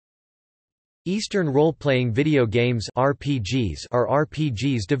Eastern role-playing video games (RPGs) are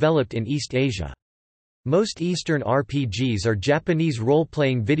RPGs developed in East Asia. Most Eastern RPGs are Japanese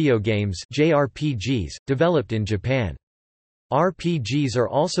role-playing video games (JRPGs), developed in Japan. RPGs are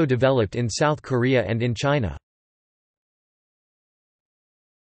also developed in South Korea and in China.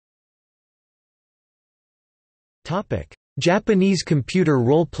 Topic: Japanese computer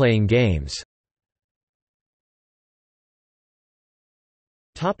role-playing games.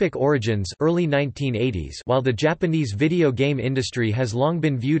 Origins early 1980s. While the Japanese video game industry has long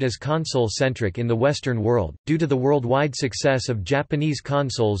been viewed as console-centric in the Western world, due to the worldwide success of Japanese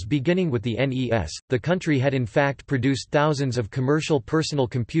consoles beginning with the NES, the country had in fact produced thousands of commercial personal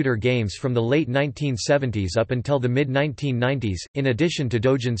computer games from the late 1970s up until the mid-1990s, in addition to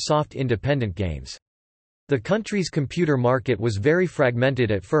doujin soft independent games. The country's computer market was very fragmented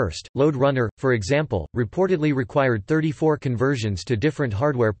at first. Lode Runner, for example, reportedly required 34 conversions to different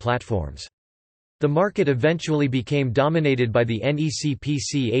hardware platforms. The market eventually became dominated by the NEC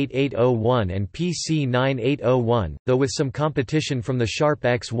PC-8801 and PC-9801, though with some competition from the Sharp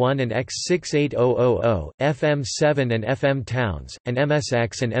X1 and X68000, FM7 and FM Towns, and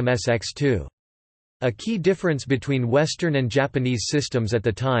MSX and MSX2. A key difference between Western and Japanese systems at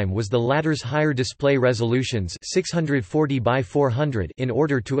the time was the latter's higher display resolutions 640 by 400 in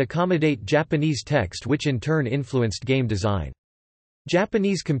order to accommodate Japanese text, which in turn influenced game design.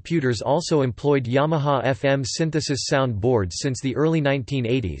 Japanese computers also employed Yamaha FM synthesis sound boards since the early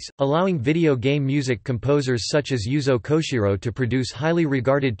 1980s, allowing video game music composers such as Yuzo Koshiro to produce highly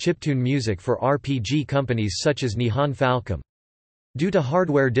regarded chiptune music for RPG companies such as Nihon Falcom. Due to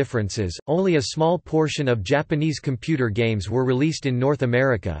hardware differences, only a small portion of Japanese computer games were released in North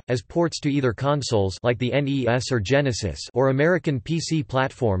America, as ports to either consoles like the NES or Genesis or American PC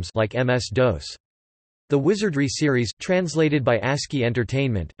platforms like MS-DOS. The Wizardry series, translated by ASCII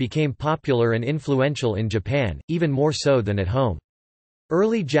Entertainment, became popular and influential in Japan, even more so than at home.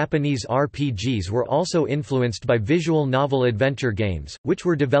 Early Japanese RPGs were also influenced by visual novel adventure games, which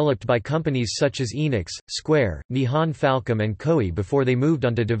were developed by companies such as Enix, Square, Nihon Falcom and Koei before they moved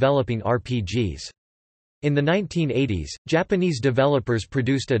on to developing RPGs. In the 1980s, Japanese developers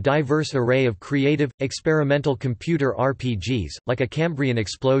produced a diverse array of creative, experimental computer RPGs, like a Cambrian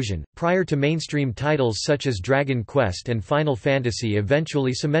Explosion, prior to mainstream titles such as Dragon Quest and Final Fantasy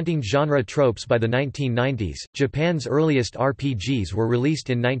eventually cementing genre tropes by the 1990s. Japan's earliest RPGs were released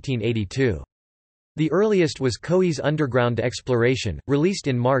in 1982. The earliest was Koei's Underground Exploration, released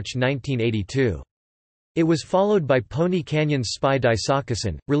in March 1982. It was followed by Pony Canyon's Spy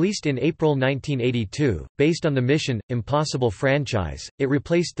Daisakusen, released in April 1982. Based on the Mission Impossible franchise, it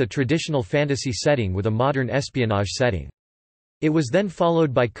replaced the traditional fantasy setting with a modern espionage setting. It was then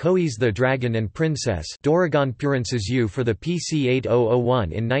followed by Koei's The Dragon and Princess Doragon Purensuzu for the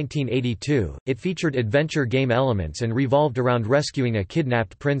PC-8001 in 1982. It featured adventure game elements and revolved around rescuing a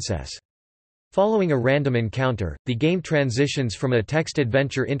kidnapped princess. Following a random encounter, the game transitions from a text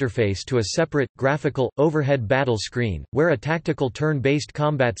adventure interface to a separate, graphical, overhead battle screen, where a tactical turn-based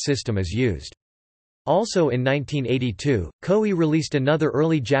combat system is used. Also in 1982, Koei released another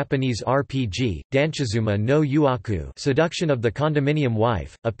early Japanese RPG, Danshizuma no Yuaku Seduction of the Condominium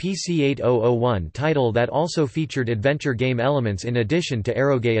Wife, a PC-8001 title that also featured adventure game elements in addition to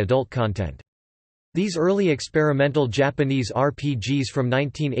eroge adult content. These early experimental Japanese RPGs from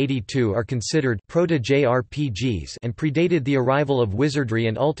 1982 are considered proto-JRPGs and predated the arrival of Wizardry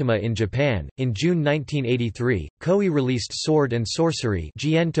and Ultima in Japan. In June 1983, Koei released Sword and Sorcery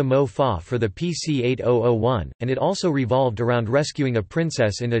Jien to Mo Fa for the PC-8001, and it also revolved around rescuing a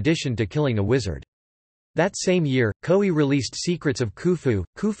princess in addition to killing a wizard. That same year, Koei released Secrets of Khufu,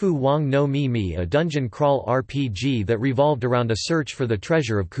 Khufu Wang no Mi Mi, a dungeon crawl RPG that revolved around a search for the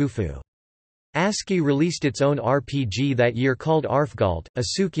treasure of Khufu. ASCII released its own RPG that year called Arfgalt, a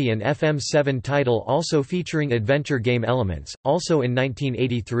Suki and FM7 title also featuring adventure game elements. Also in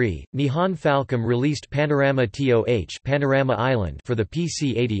 1983, Nihon Falcom released Panorama TOH Panorama Island for the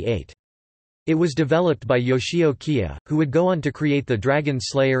PC-88. It was developed by Yoshio Kiya, who would go on to create the Dragon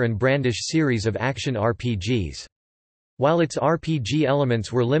Slayer and Brandish series of action RPGs. While its RPG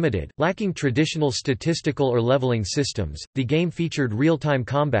elements were limited, lacking traditional statistical or leveling systems, the game featured real-time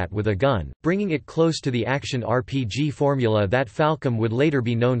combat with a gun, bringing it close to the action RPG formula that Falcom would later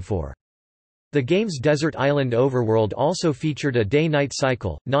be known for. The game's desert island overworld also featured a day-night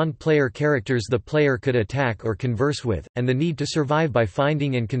cycle, non-player characters the player could attack or converse with, and the need to survive by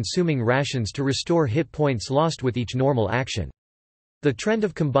finding and consuming rations to restore hit points lost with each normal action. The trend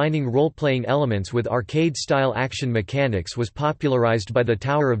of combining role-playing elements with arcade-style action mechanics was popularized by the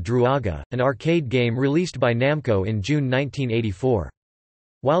Tower of Druaga, an arcade game released by Namco in June 1984.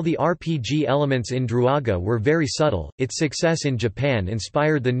 While the RPG elements in Druaga were very subtle, its success in Japan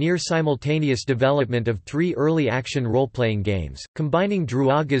inspired the near-simultaneous development of 3 early action role-playing games, combining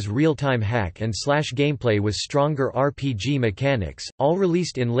Druaga's real-time hack-and-slash gameplay with stronger RPG mechanics, all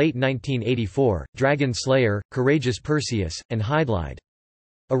released in late 1984, Dragon Slayer, Courageous Perseus, and Hydlide.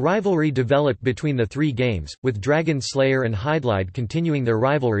 A rivalry developed between the 3 games, with Dragon Slayer and Hydlide continuing their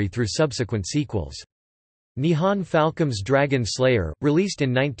rivalry through subsequent sequels. Nihon Falcom's Dragon Slayer, released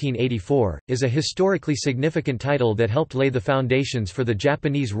in 1984, is a historically significant title that helped lay the foundations for the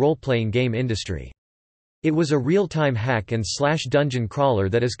Japanese role-playing game industry. It was a real-time hack-and-slash dungeon crawler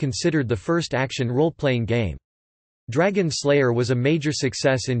that is considered the first action role-playing game. Dragon Slayer was a major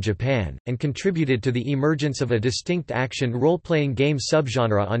success in Japan, and contributed to the emergence of a distinct action role-playing game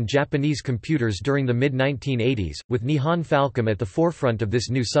subgenre on Japanese computers during the mid-1980s, with Nihon Falcom at the forefront of this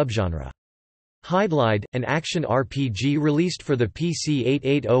new subgenre. Hydlide, an action RPG released for the PC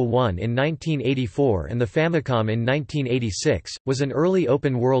 8801 in 1984 and the Famicom in 1986, was an early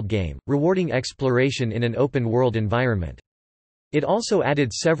open-world game, rewarding exploration in an open-world environment. It also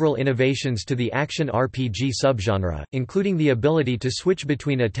added several innovations to the action RPG subgenre, including the ability to switch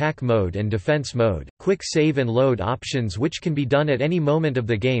between attack mode and defense mode, quick save and load options which can be done at any moment of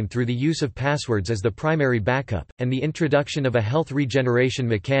the game through the use of passwords as the primary backup, and the introduction of a health regeneration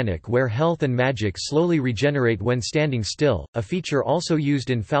mechanic where health and magic slowly regenerate when standing still, a feature also used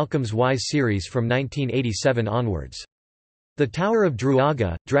in Falcom's Wise series from 1987 onwards. The Tower of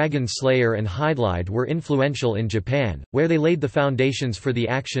Druaga, Dragon Slayer and Hydlide were influential in Japan, where they laid the foundations for the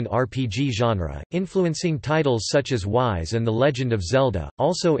action RPG genre, influencing titles such as Wise and The Legend of Zelda.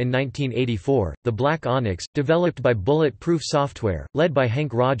 Also in 1984, The Black Onyx, developed by Bullet Proof Software, led by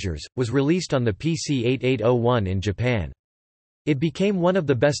Hank Rogers, was released on the PC 8801 in Japan. It became one of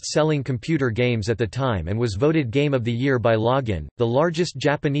the best-selling computer games at the time and was voted Game of the Year by Login, the largest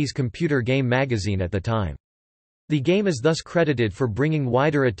Japanese computer game magazine at the time. The game is thus credited for bringing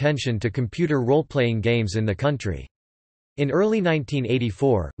wider attention to computer role-playing games in the country. In early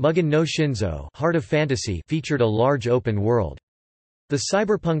 1984, Mugen no Shinzo Heart of Fantasy featured a large open world. The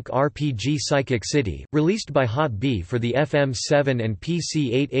cyberpunk RPG Psychic City, released by Hot B for the FM7 and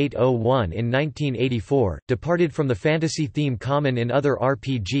PC 8801 in 1984, departed from the fantasy theme common in other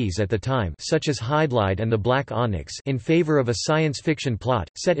RPGs at the time such as Hydlide and The Black Onyx in favor of a science fiction plot,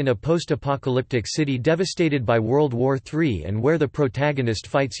 set in a post-apocalyptic city devastated by World War III and where the protagonist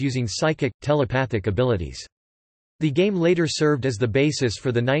fights using psychic, telepathic abilities. The game later served as the basis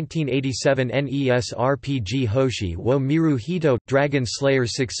for the 1987 NES RPG Hoshi wo Miru Hito. Dragon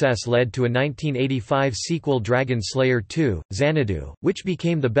Slayer's success led to a 1985 sequel Dragon Slayer 2, Xanadu, which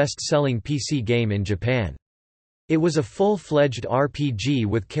became the best-selling PC game in Japan. It was a full-fledged RPG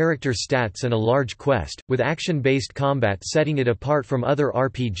with character stats and a large quest, with action-based combat setting it apart from other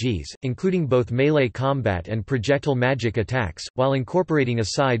RPGs, including both melee combat and projectile magic attacks, while incorporating a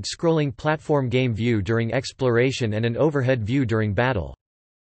side-scrolling platform game view during exploration and an overhead view during battle.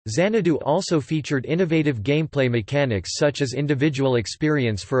 Xanadu also featured innovative gameplay mechanics such as individual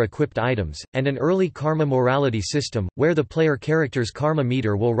experience for equipped items, and an early karma morality system, where the player character's karma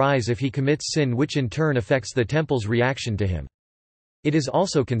meter will rise if he commits sin, which in turn affects the temple's reaction to him. It is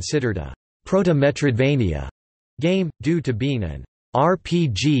also considered a proto-Metroidvania game, due to being an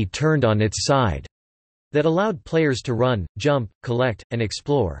RPG turned on its side, that allowed players to run, jump, collect, and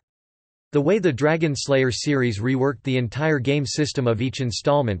explore. The way the Dragon Slayer series reworked the entire game system of each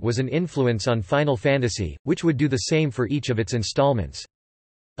installment was an influence on Final Fantasy, which would do the same for each of its installments.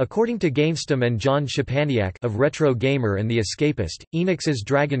 According to GameStem and John Szczepaniak of Retro Gamer and The Escapist, Enix's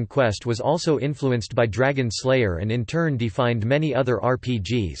Dragon Quest was also influenced by Dragon Slayer and in turn defined many other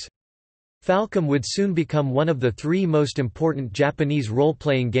RPGs. Falcom would soon become one of the 3 most important Japanese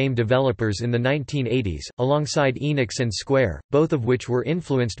role-playing game developers in the 1980s, alongside Enix and Square, both of which were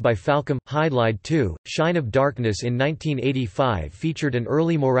influenced by Falcom. Hydlide 2, Shine of Darkness in 1985 featured an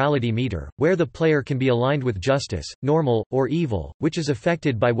early morality meter, where the player can be aligned with justice, normal, or evil, which is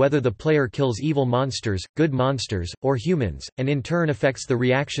affected by whether the player kills evil monsters, good monsters, or humans, and in turn affects the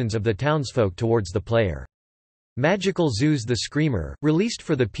reactions of the townsfolk towards the player. Magical Zeus the Screamer, released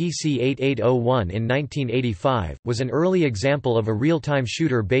for the PC 8801 in 1985, was an early example of a real-time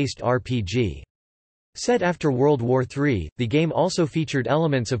shooter-based RPG. Set after World War III, the game also featured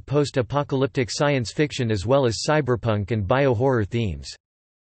elements of post-apocalyptic science fiction as well as cyberpunk and bio-horror themes.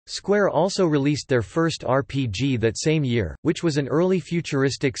 Square also released their first RPG that same year, which was an early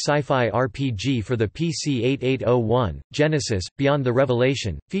futuristic sci-fi RPG for the PC 8801, Genesis, Beyond the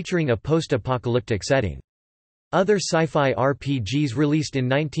Revelation, featuring a post-apocalyptic setting. Other sci-fi RPGs released in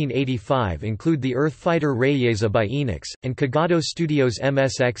 1985 include the Earth Fighter Reyesa by Enix, and Kagado Studios'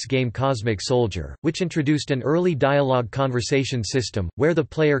 MSX game Cosmic Soldier, which introduced an early dialogue conversation system, where the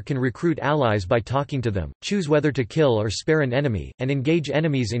player can recruit allies by talking to them, choose whether to kill or spare an enemy, and engage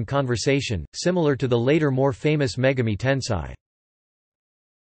enemies in conversation, similar to the later more famous Megami Tensei.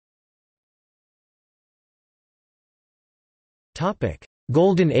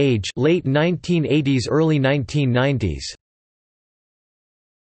 Golden Age, late 1980s, early 1990s.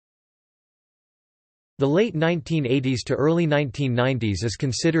 The late 1980s to early 1990s is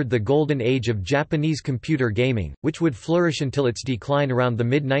considered the golden age of Japanese computer gaming, which would flourish until its decline around the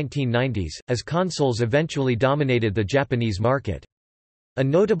mid-1990s, as consoles eventually dominated the Japanese market. A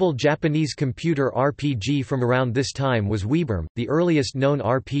notable Japanese computer RPG from around this time was Wiibirm, the earliest known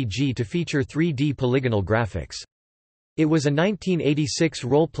RPG to feature 3D polygonal graphics. It was a 1986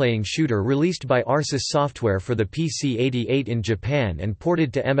 role-playing shooter released by Arsis Software for the PC-88 in Japan and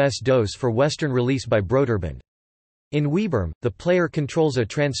ported to MS-DOS for Western release by Broderbund. In Wiibirm, the player controls a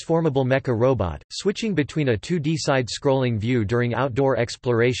transformable mecha robot, switching between a 2D side-scrolling view during outdoor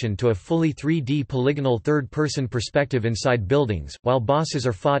exploration to a fully 3D polygonal third-person perspective inside buildings, while bosses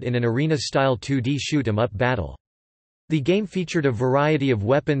are fought in an arena-style 2D shoot-'em-up battle. The game featured a variety of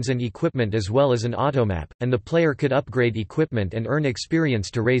weapons and equipment as well as an automap, and the player could upgrade equipment and earn experience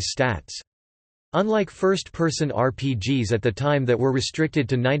to raise stats. Unlike first-person RPGs at the time that were restricted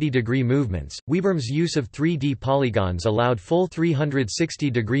to 90-degree movements, Wiibirm's use of 3D polygons allowed full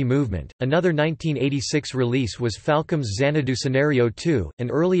 360-degree movement. Another 1986 release was Falcom's Xanadu Scenario 2,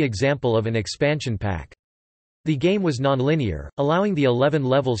 an early example of an expansion pack. The game was non-linear, allowing the 11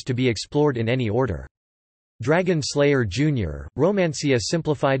 levels to be explored in any order. Dragon Slayer Jr. Romancia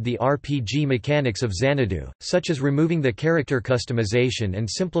simplified the RPG mechanics of Xanadu, such as removing the character customization and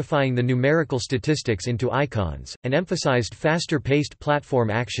simplifying the numerical statistics into icons, and emphasized faster-paced platform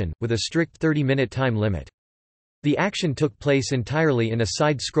action, with a strict 30-minute time limit. The action took place entirely in a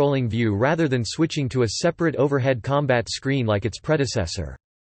side-scrolling view rather than switching to a separate overhead combat screen like its predecessor.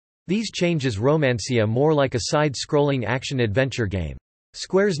 These changes Romancia more like a side-scrolling action-adventure game.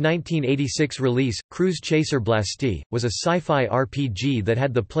 Square's 1986 release, Cruise Chaser Blasty, was a sci-fi RPG that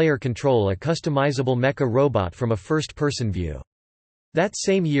had the player control a customizable mecha robot from a first-person view. That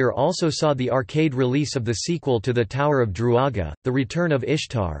same year also saw the arcade release of the sequel to The Tower of Druaga, The Return of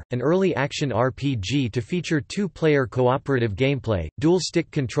Ishtar, an early action RPG to feature two-player cooperative gameplay,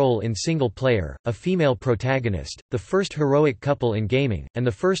 dual-stick control in single-player, a female protagonist, the first heroic couple in gaming, and the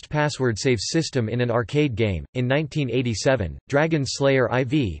first password save system in an arcade game. In 1987, Dragon Slayer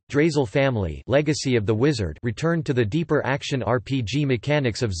IV, Drazel Family Legacy of the Wizard returned to the deeper action RPG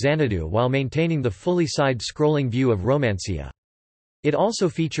mechanics of Xanadu while maintaining the fully side-scrolling view of Romancia. It also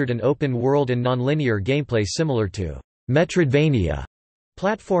featured an open-world and nonlinear gameplay similar to Metroidvania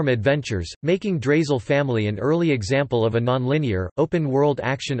platform adventures, making Drazel Family an early example of a nonlinear, open-world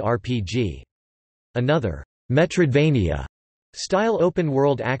action RPG. Another Metroidvania-style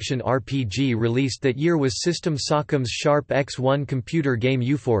open-world action RPG released that year was System Socom's Sharp X1 computer game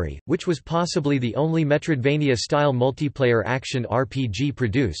Euphoria, which was possibly the only Metroidvania-style multiplayer action RPG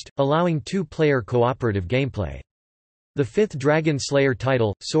produced, allowing two-player cooperative gameplay. The fifth Dragon Slayer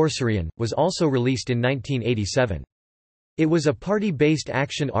title, Sorcerian, was also released in 1987. It was a party-based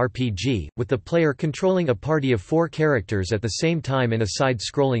action RPG, with the player controlling a party of 4 characters at the same time in a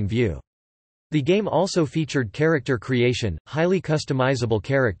side-scrolling view. The game also featured character creation, highly customizable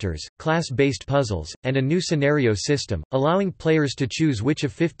characters, class-based puzzles, and a new scenario system, allowing players to choose which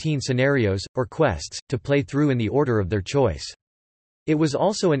of 15 scenarios, or quests, to play through in the order of their choice. It was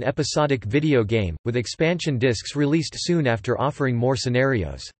also an episodic video game, with expansion discs released soon after offering more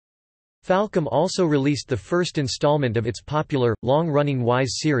scenarios. Falcom also released the first installment of its popular, long-running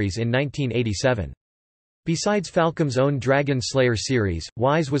Wise series in 1987. Besides Falcom's own Dragon Slayer series,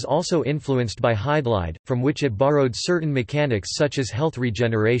 Wise was also influenced by Hydlide, from which it borrowed certain mechanics such as health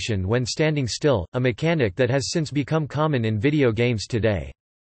regeneration when standing still, a mechanic that has since become common in video games today.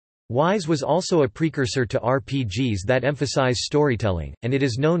 Wise was also a precursor to RPGs that emphasize storytelling, and it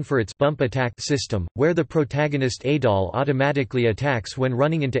is known for its bump attack system, where the protagonist Adol automatically attacks when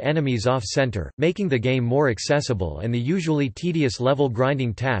running into enemies off-center, making the game more accessible and the usually tedious level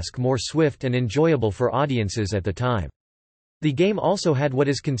grinding task more swift and enjoyable for audiences at the time. The game also had what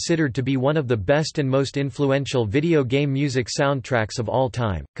is considered to be one of the best and most influential video game music soundtracks of all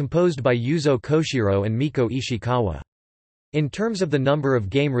time, composed by Yuzo Koshiro and Miko Ishikawa. In terms of the number of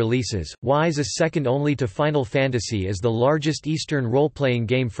game releases, Wise is second only to Final Fantasy as the largest Eastern role-playing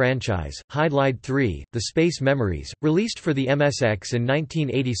game franchise. Hydlide 3, The Space Memories, released for the MSX in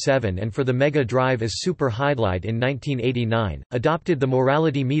 1987 and for the Mega Drive as Super Hydlide in 1989, adopted the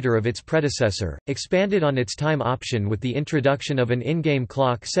morality meter of its predecessor, expanded on its time option with the introduction of an in-game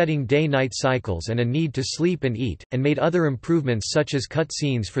clock setting day-night cycles and a need to sleep and eat, and made other improvements such as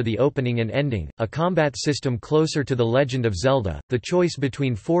cutscenes for the opening and ending, a combat system closer to The Legend of Zelda, the choice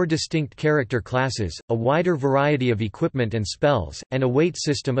between 4 distinct character classes, a wider variety of equipment and spells, and a weight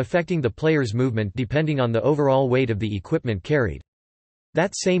system affecting the player's movement depending on the overall weight of the equipment carried.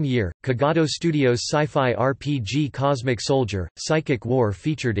 That same year, Kagato Studios' sci-fi RPG Cosmic Soldier, Psychic War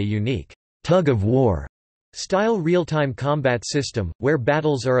featured a unique tug-of-war style real-time combat system, where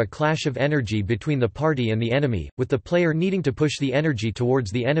battles are a clash of energy between the party and the enemy, with the player needing to push the energy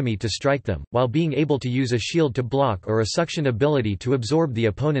towards the enemy to strike them, while being able to use a shield to block or a suction ability to absorb the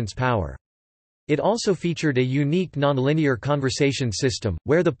opponent's power. It also featured a unique non-linear conversation system,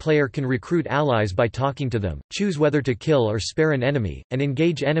 where the player can recruit allies by talking to them, choose whether to kill or spare an enemy, and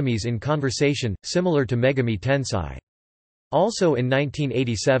engage enemies in conversation, similar to Megami Tensei. Also in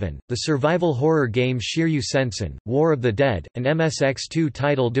 1987, the survival horror game Shiryu Sensen, War of the Dead, an MSX2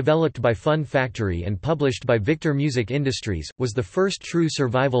 title developed by Fun Factory and published by Victor Music Industries, was the first true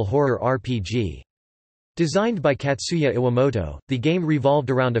survival horror RPG. Designed by Katsuya Iwamoto, the game revolved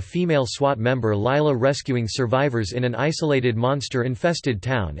around a female SWAT member Lila rescuing survivors in an isolated monster-infested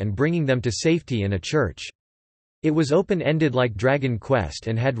town and bringing them to safety in a church. It was open-ended like Dragon Quest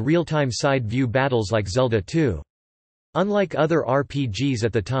and had real-time side-view battles like Zelda 2. Unlike other RPGs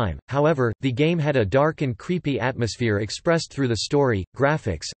at the time, however, the game had a dark and creepy atmosphere expressed through the story,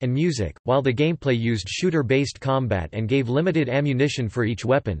 graphics, and music, while the gameplay used shooter-based combat and gave limited ammunition for each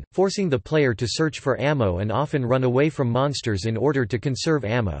weapon, forcing the player to search for ammo and often run away from monsters in order to conserve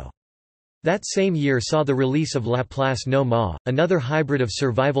ammo. That same year saw the release of La Place No Ma, another hybrid of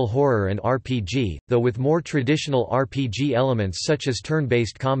survival horror and RPG, though with more traditional RPG elements such as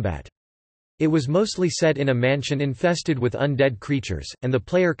turn-based combat. It was mostly set in a mansion infested with undead creatures, and the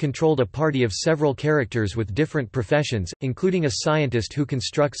player controlled a party of several characters with different professions, including a scientist who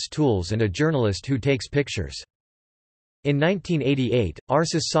constructs tools and a journalist who takes pictures. In 1988,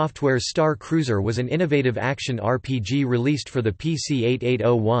 Arsis Software's Star Cruiser was an innovative action RPG released for the PC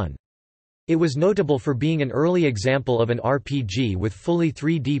 8801. It was notable for being an early example of an RPG with fully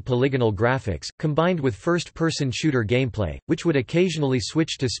 3D polygonal graphics, combined with first-person shooter gameplay, which would occasionally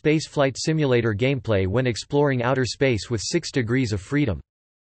switch to spaceflight simulator gameplay when exploring outer space with 6 degrees of freedom.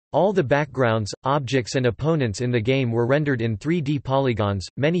 All the backgrounds, objects and opponents in the game were rendered in 3D polygons,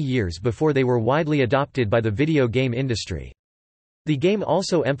 many years before they were widely adopted by the video game industry. The game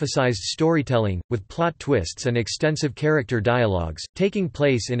also emphasized storytelling, with plot twists and extensive character dialogues, taking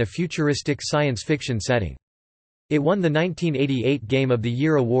place in a futuristic science fiction setting. It won the 1988 Game of the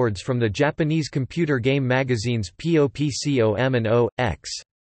Year awards from the Japanese computer game magazines POPCOM and O.X.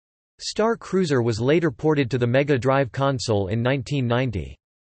 Star Cruiser was later ported to the Mega Drive console in 1990.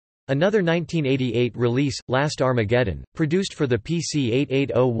 Another 1988 release, Last Armageddon, produced for the PC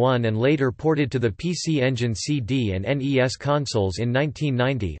 8801 and later ported to the PC Engine CD and NES consoles in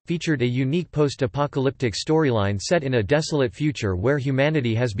 1990, featured a unique post-apocalyptic storyline set in a desolate future where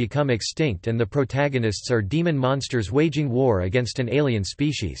humanity has become extinct and the protagonists are demon monsters waging war against an alien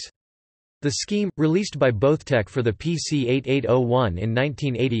species. The Scheme, released by BothTech for the PC 8801 in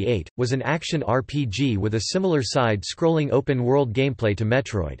 1988, was an action RPG with a similar side-scrolling open-world gameplay to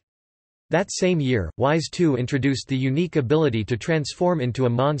Metroid. That same year, Wise 2 introduced the unique ability to transform into a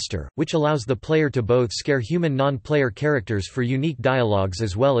monster, which allows the player to both scare human non-player characters for unique dialogues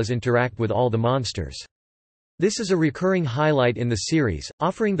as well as interact with all the monsters. This is a recurring highlight in the series,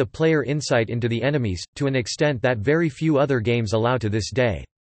 offering the player insight into the enemies, to an extent that very few other games allow to this day.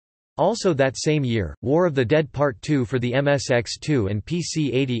 Also that same year, War of the Dead Part 2 for the MSX2 and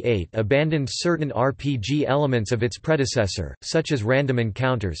PC 88 abandoned certain RPG elements of its predecessor, such as random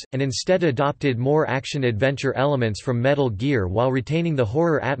encounters, and instead adopted more action-adventure elements from Metal Gear while retaining the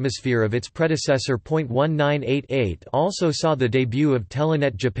horror atmosphere of its predecessor. 1988 also saw the debut of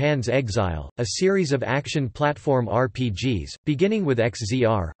Telenet Japan's Exile, a series of action platform RPGs, beginning with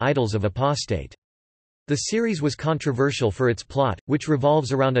XZR, Idols of Apostate. The series was controversial for its plot, which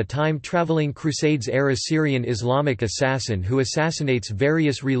revolves around a time-traveling Crusades-era Syrian Islamic assassin who assassinates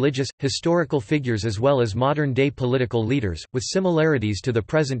various religious, historical figures as well as modern-day political leaders, with similarities to the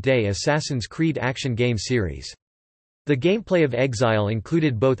present-day Assassin's Creed action game series. The gameplay of Exile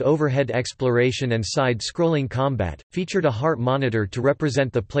included both overhead exploration and side-scrolling combat, featured a heart monitor to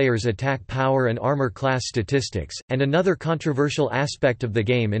represent the player's attack power and armor class statistics, and another controversial aspect of the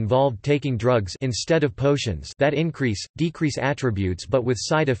game involved taking drugs instead of potions that decrease attributes but with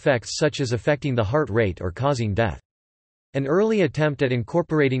side effects such as affecting the heart rate or causing death. An early attempt at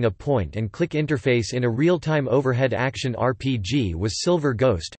incorporating a point-and-click interface in a real-time overhead action RPG was Silver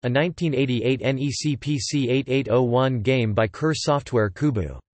Ghost, a 1988 NEC PC 8801 game by Kerr Software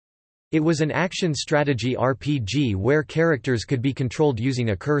Kubu. It was an action strategy RPG where characters could be controlled using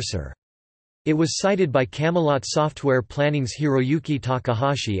a cursor. It was cited by Camelot Software Planning's Hiroyuki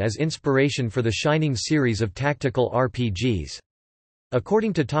Takahashi as inspiration for the Shining series of tactical RPGs.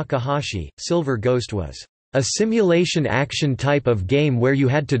 According to Takahashi, Silver Ghost was a simulation action type of game where you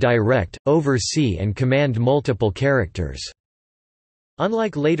had to direct, oversee and command multiple characters.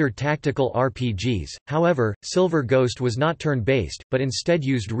 Unlike later tactical RPGs, however, Silver Ghost was not turn-based, but instead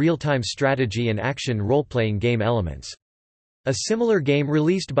used real-time strategy and action role-playing game elements. A similar game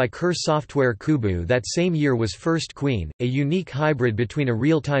released by Kerr Software Kubu that same year was First Queen, a unique hybrid between a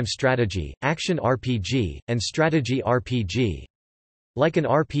real-time strategy, action RPG, and strategy RPG. Like an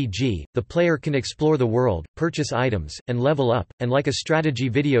RPG, the player can explore the world, purchase items, and level up, and like a strategy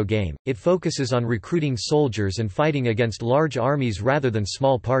video game, it focuses on recruiting soldiers and fighting against large armies rather than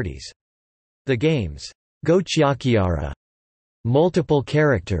small parties. The game's Gochiakiara, multiple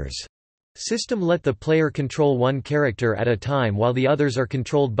characters system let the player control one character at a time while the others are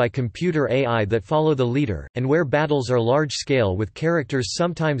controlled by computer AI that follow the leader, and where battles are large-scale with characters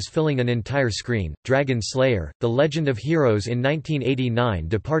sometimes filling an entire screen. Dragon Slayer, The Legend of Heroes in 1989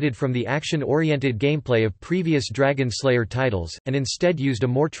 departed from the action-oriented gameplay of previous Dragon Slayer titles, and instead used a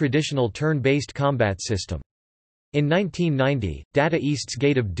more traditional turn-based combat system. In 1990, Data East's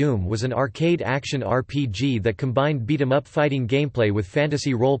Gate of Doom was an arcade action RPG that combined beat-em-up fighting gameplay with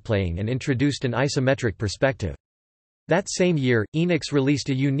fantasy role-playing and introduced an isometric perspective. That same year, Enix released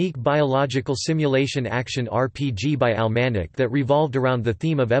a unique biological simulation action RPG by Almanac that revolved around the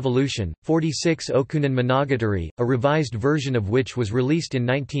theme of evolution, 46 Okunin Monogatari, a revised version of which was released in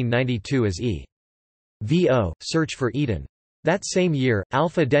 1992 as E.V.O. Search for Eden. That same year,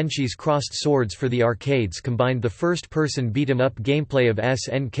 Alpha Denshi's Crossed Swords for the arcades combined the first-person beat-em-up gameplay of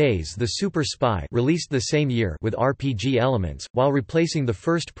SNK's The Super Spy, released the same year, with RPG elements, while replacing the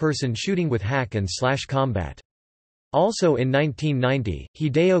first-person shooting with hack-and-slash combat. Also in 1990,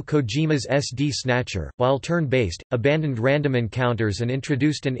 Hideo Kojima's SD Snatcher, while turn-based, abandoned random encounters and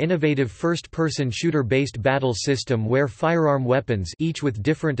introduced an innovative first-person shooter-based battle system where firearm weapons, each with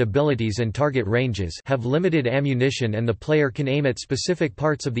different abilities and target ranges, have limited ammunition and the player can aim at specific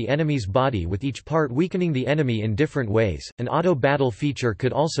parts of the enemy's body with each part weakening the enemy in different ways. An auto-battle feature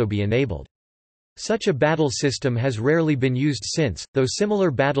could also be enabled. Such a battle system has rarely been used since, though similar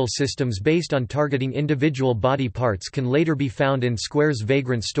battle systems based on targeting individual body parts can later be found in Square's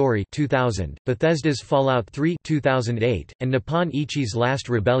Vagrant Story 2000, Bethesda's Fallout 3 2008, and Nippon Ichi's Last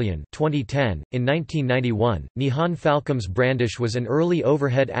Rebellion 2010. In 1991, Nihon Falcom's Brandish was an early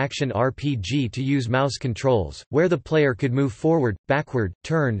overhead action RPG to use mouse controls, where the player could move forward, backward,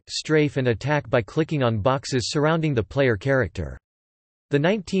 turn, strafe and attack by clicking on boxes surrounding the player character. The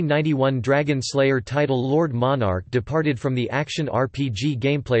 1991 Dragon Slayer title Lord Monarch departed from the action RPG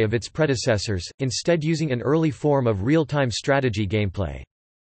gameplay of its predecessors, instead using an early form of real-time strategy gameplay.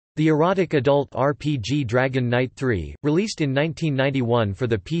 The erotic adult RPG Dragon Knight 3, released in 1991 for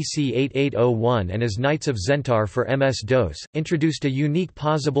the PC 8801 and as Knights of Zentaur for MS-DOS, introduced a unique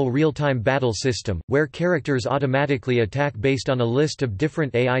pausable real-time battle system, where characters automatically attack based on a list of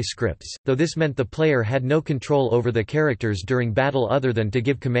different AI scripts, though this meant the player had no control over the characters during battle other than to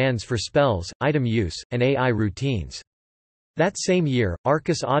give commands for spells, item use, and AI routines. That same year,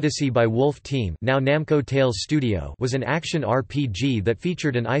 Arcus Odyssey by Wolf Team, now Namco Tales Studio, was an action RPG that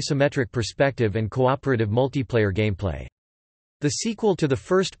featured an isometric perspective and cooperative multiplayer gameplay. The sequel to the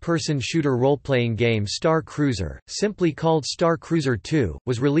first-person shooter role-playing game Star Cruiser, simply called Star Cruiser 2,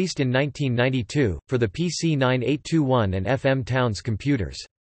 was released in 1992, for the PC 9821 and FM Towns computers.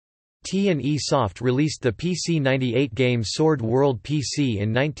 T&E Soft released the PC 98 game Sword World PC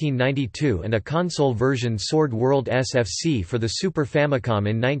in 1992 and a console version Sword World SFC for the Super Famicom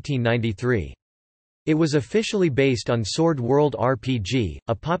in 1993. It was officially based on Sword World RPG,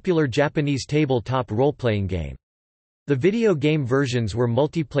 a popular Japanese tabletop role-playing game. The video game versions were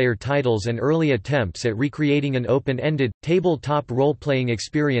multiplayer titles and early attempts at recreating an open-ended, tabletop role-playing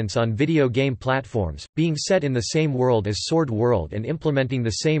experience on video game platforms, being set in the same world as Sword World and implementing the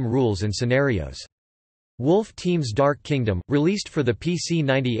same rules and scenarios. Wolf Team's Dark Kingdom, released for the PC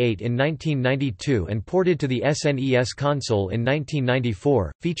 98 in 1992 and ported to the SNES console in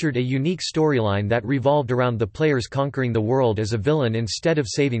 1994, featured a unique storyline that revolved around the players conquering the world as a villain instead of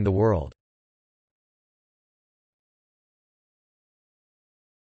saving the world.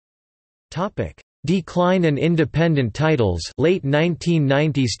 Decline and independent titles, late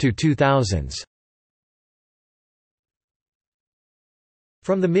 1990s to 2000s.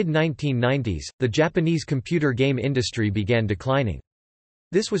 From the mid-1990s, the Japanese computer game industry began declining.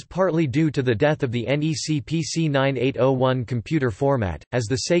 This was partly due to the death of the NEC PC 9801 computer format, as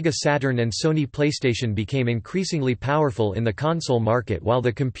the Sega Saturn and Sony PlayStation became increasingly powerful in the console market while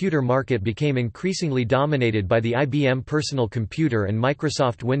the computer market became increasingly dominated by the IBM Personal Computer and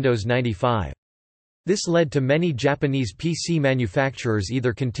Microsoft Windows 95. This led to many Japanese PC manufacturers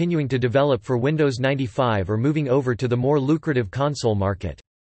either continuing to develop for Windows 95 or moving over to the more lucrative console market.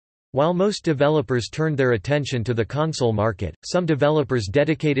 While most developers turned their attention to the console market, some developers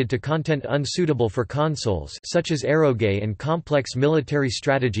dedicated to content unsuitable for consoles such as eroge and complex military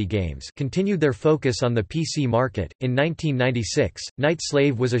strategy games continued their focus on the PC market. In 1996, Night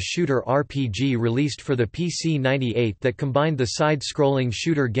Slave was a shooter RPG released for the PC 98 that combined the side-scrolling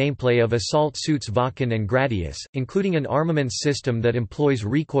shooter gameplay of assault suits Vakken and Gradius, including an armaments system that employs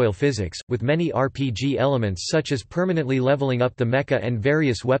recoil physics, with many RPG elements such as permanently leveling up the mecha and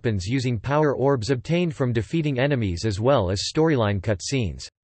various weapons using power orbs obtained from defeating enemies as well as storyline cutscenes.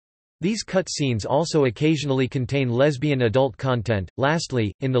 These cutscenes also occasionally contain lesbian adult content.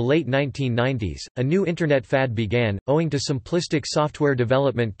 Lastly, in the late 1990s, a new internet fad began, owing to simplistic software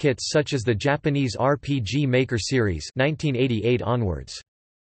development kits such as the Japanese RPG Maker series 1988 onwards.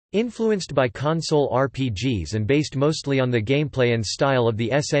 Influenced by console RPGs and based mostly on the gameplay and style of the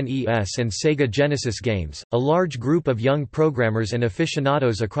SNES and Sega Genesis games, a large group of young programmers and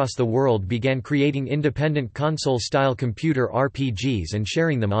aficionados across the world began creating independent console-style computer RPGs and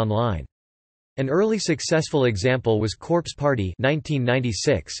sharing them online. An early successful example was Corpse Party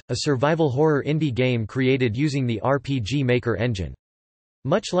 1996, a survival horror indie game created using the RPG Maker engine.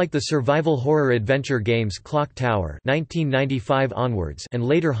 Much like the survival horror adventure games Clock Tower 1995 onwards and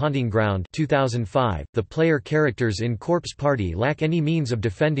later Haunting Ground 2005, the player characters in Corpse Party lack any means of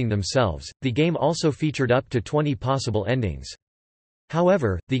defending themselves. The game also featured up to 20 possible endings.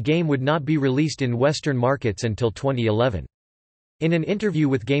 However, the game would not be released in Western markets until 2011. In an interview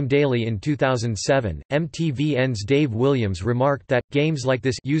with Game Daily in 2007, MTVN's Dave Williams remarked that, games like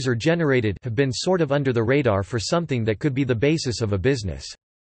this user-generated have been sort of under the radar for something that could be the basis of a business.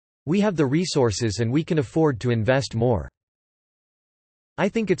 We have the resources and we can afford to invest more. I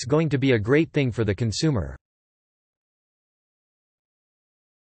think it's going to be a great thing for the consumer.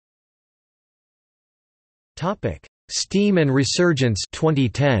 Steam and resurgence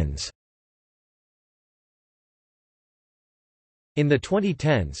 2010s. In the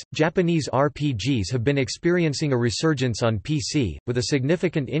 2010s, Japanese RPGs have been experiencing a resurgence on PC, with a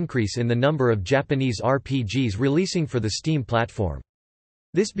significant increase in the number of Japanese RPGs releasing for the Steam platform.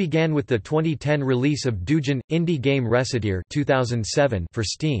 This began with the 2010 release of Doujin indie game Resedir 2007 for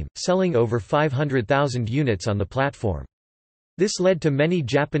Steam, selling over 500,000 units on the platform. This led to many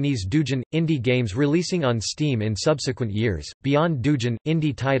Japanese doujin indie games releasing on Steam in subsequent years. Beyond doujin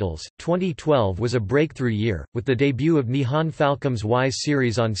indie titles, 2012 was a breakthrough year, with the debut of Nihon Falcom's Wise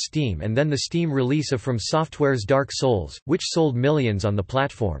series on Steam and then the Steam release of From Software's Dark Souls, which sold millions on the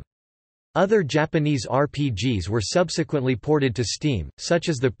platform. Other Japanese RPGs were subsequently ported to Steam, such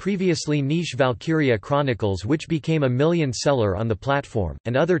as the previously niche Valkyria Chronicles, which became a million-seller on the platform,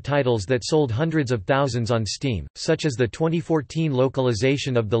 and other titles that sold hundreds of thousands on Steam, such as the 2014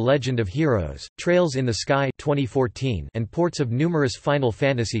 localization of The Legend of Heroes, Trails in the Sky 2014, and ports of numerous Final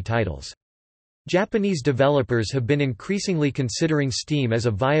Fantasy titles. Japanese developers have been increasingly considering Steam as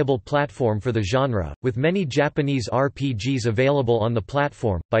a viable platform for the genre, with many Japanese RPGs available on the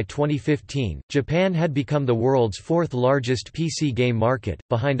platform. By 2015, Japan had become the world's fourth largest PC game market,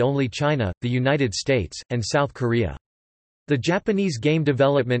 behind only China, the United States, and South Korea. The Japanese game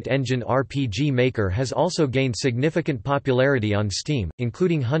development engine RPG Maker has also gained significant popularity on Steam,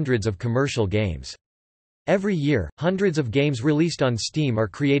 including hundreds of commercial games. Every year, hundreds of games released on Steam are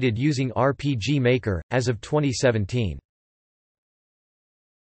created using RPG Maker, as of 2017.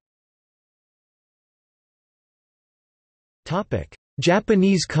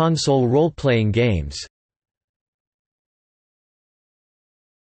 Japanese console role-playing games.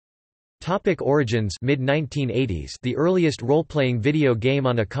 Origins mid-1980s. The earliest role-playing video game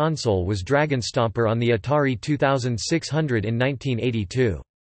on a console was Dragonstomper on the Atari 2600 in 1982.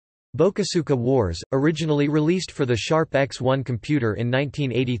 Bokosuka Wars, originally released for the Sharp X1 computer in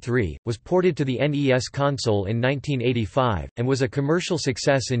 1983, was ported to the NES console in 1985, and was a commercial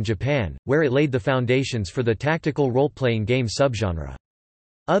success in Japan, where it laid the foundations for the tactical role-playing game subgenre.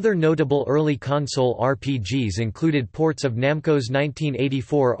 Other notable early console RPGs included ports of Namco's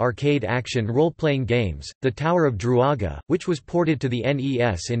 1984 arcade action role-playing games, The Tower of Druaga, which was ported to the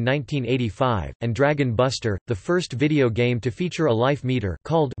NES in 1985, and Dragon Buster, the first video game to feature a life meter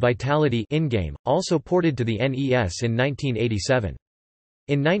called Vitality in-game, also ported to the NES in 1987.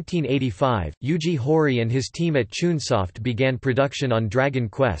 In 1985, Yuji Horii and his team at Chunsoft began production on Dragon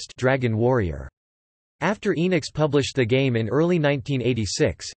Quest: Dragon Warrior. After Enix published the game in early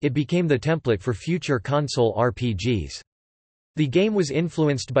 1986, it became the template for future console RPGs. The game was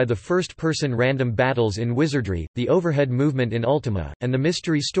influenced by the first-person random battles in Wizardry, the overhead movement in Ultima, and the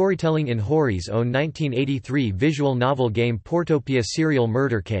mystery storytelling in Horii's own 1983 visual novel game Portopia Serial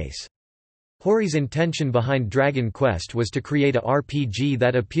Murder Case. Horii's intention behind Dragon Quest was to create a RPG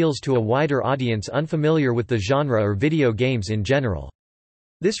that appeals to a wider audience unfamiliar with the genre or video games in general.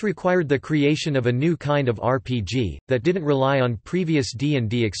 This required the creation of a new kind of RPG, that didn't rely on previous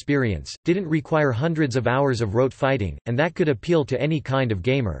D&D experience, didn't require hundreds of hours of rote fighting, and that could appeal to any kind of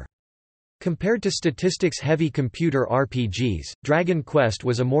gamer. Compared to statistics-heavy computer RPGs, Dragon Quest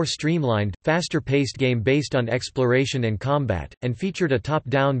was a more streamlined, faster-paced game based on exploration and combat, and featured a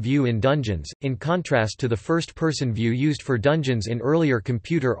top-down view in dungeons, in contrast to the first-person view used for dungeons in earlier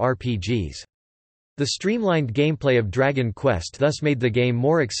computer RPGs. The streamlined gameplay of Dragon Quest thus made the game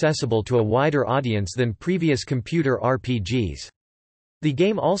more accessible to a wider audience than previous computer RPGs. The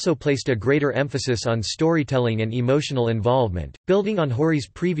game also placed a greater emphasis on storytelling and emotional involvement, building on Horii's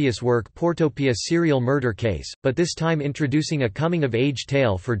previous work Portopia Serial Murder Case, but this time introducing a coming-of-age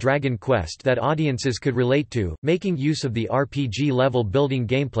tale for Dragon Quest that audiences could relate to, making use of the RPG-level building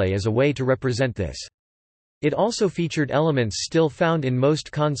gameplay as a way to represent this. It also featured elements still found in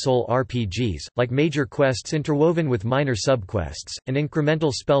most console RPGs, like major quests interwoven with minor subquests, an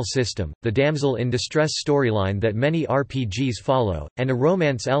incremental spell system, the damsel in distress storyline that many RPGs follow, and a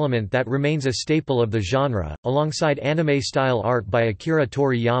romance element that remains a staple of the genre, alongside anime-style art by Akira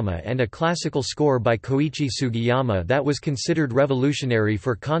Toriyama and a classical score by Koichi Sugiyama that was considered revolutionary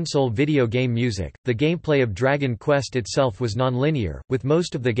for console video game music. The gameplay of Dragon Quest itself was non-linear, with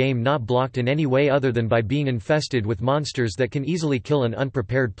most of the game not blocked in any way other than by being infested with monsters that can easily kill an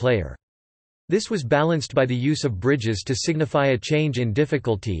unprepared player. This was balanced by the use of bridges to signify a change in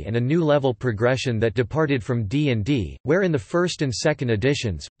difficulty and a new level progression that departed from D&D, where in the first and second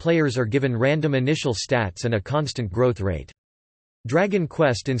editions, players are given random initial stats and a constant growth rate. Dragon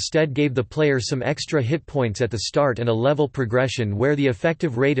Quest instead gave the player some extra hit points at the start and a level progression where the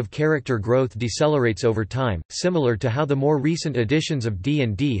effective rate of character growth decelerates over time, similar to how the more recent editions of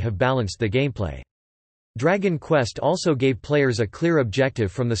D&D have balanced the gameplay. Dragon Quest also gave players a clear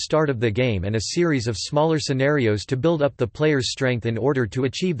objective from the start of the game and a series of smaller scenarios to build up the player's strength in order to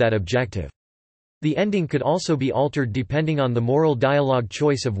achieve that objective. The ending could also be altered depending on the moral dialogue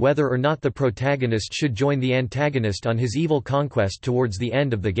choice of whether or not the protagonist should join the antagonist on his evil conquest towards the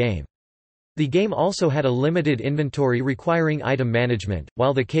end of the game. The game also had a limited inventory requiring item management,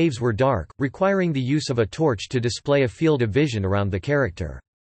 while the caves were dark, requiring the use of a torch to display a field of vision around the character.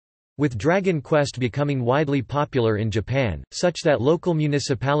 With Dragon Quest becoming widely popular in Japan, such that local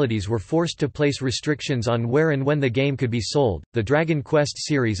municipalities were forced to place restrictions on where and when the game could be sold, the Dragon Quest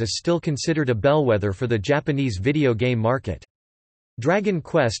series is still considered a bellwether for the Japanese video game market. Dragon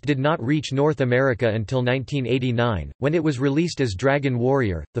Quest did not reach North America until 1989, when it was released as Dragon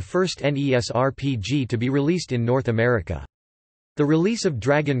Warrior, the first NES RPG to be released in North America. The release of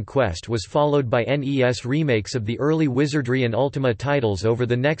Dragon Quest was followed by NES remakes of the early Wizardry and Ultima titles over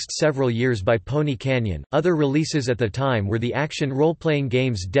the next several years by Pony Canyon. Other releases at the time were the action role-playing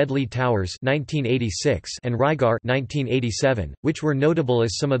games Deadly Towers (1986) and Rygar (1987), which were notable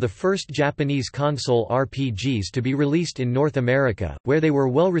as some of the first Japanese console RPGs to be released in North America, where they were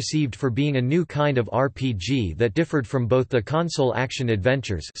well received for being a new kind of RPG that differed from both the console action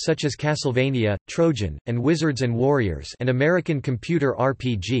adventures such as Castlevania, Trojan, and Wizards and Warriors and American computer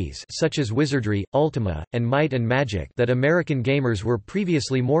RPGs such as Wizardry, Ultima, and Might and Magic that American gamers were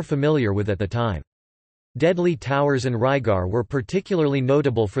previously more familiar with at the time. Deadly Towers and Rygar were particularly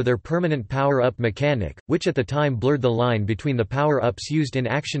notable for their permanent power-up mechanic, which at the time blurred the line between the power-ups used in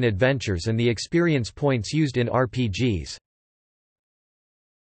action adventures and the experience points used in RPGs.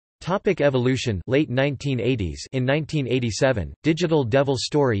 Evolution late 1980s. In 1987, Digital Devil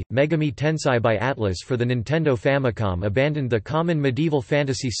Story, Megami Tensei by Atlas for the Nintendo Famicom abandoned the common medieval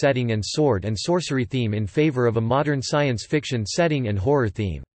fantasy setting and sword and sorcery theme in favor of a modern science fiction setting and horror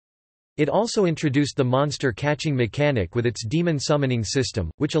theme. It also introduced the monster catching mechanic with its demon summoning system,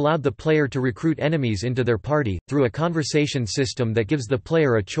 which allowed the player to recruit enemies into their party, through a conversation system that gives the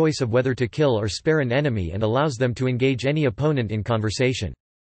player a choice of whether to kill or spare an enemy and allows them to engage any opponent in conversation.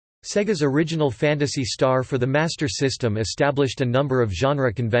 Sega's original Phantasy Star for the Master System established a number of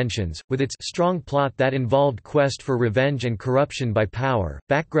genre conventions, with its strong plot that involved quest for revenge and corruption by power,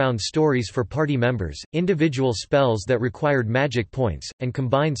 background stories for party members, individual spells that required magic points, and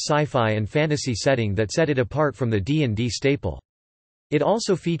combined sci-fi and fantasy setting that set it apart from the D&D staple. It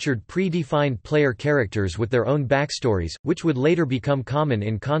also featured pre-defined player characters with their own backstories, which would later become common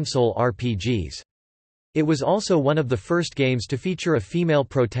in console RPGs. It was also one of the first games to feature a female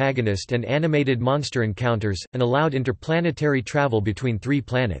protagonist and animated monster encounters, and allowed interplanetary travel between 3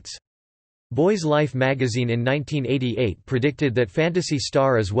 planets. Boys Life magazine in 1988 predicted that Phantasy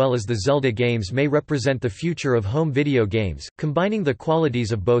Star as well as the Zelda games may represent the future of home video games, combining the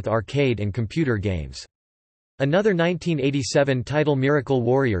qualities of both arcade and computer games. Another 1987 title, Miracle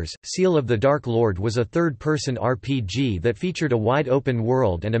Warriors: Seal of the Dark Lord, was a third-person RPG that featured a wide open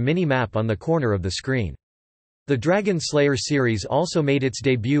world and a mini-map on the corner of the screen. The Dragon Slayer series also made its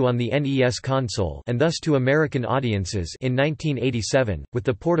debut on the NES console and thus to American audiences in 1987, with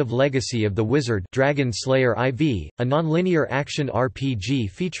the port of Legacy of the Wizard Dragon Slayer IV, a non-linear action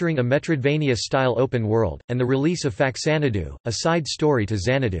RPG featuring a Metroidvania-style open world, and the release of Faxanadu, a side story to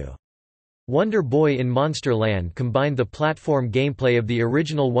Xanadu. Wonder Boy in Monster Land combined the platform gameplay of the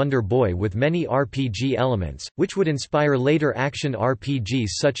original Wonder Boy with many RPG elements, which would inspire later action RPGs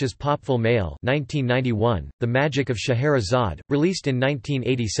such as Popful Mail (1991). The Magic of Scheherazade, released in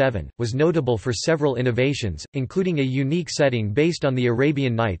 1987, was notable for several innovations, including a unique setting based on the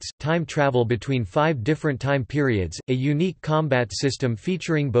Arabian Nights, time travel between 5 different time periods, a unique combat system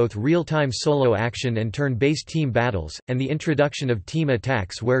featuring both real-time solo action and turn-based team battles, and the introduction of team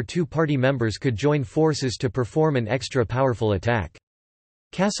attacks where 2 party members could join forces to perform an extra powerful attack.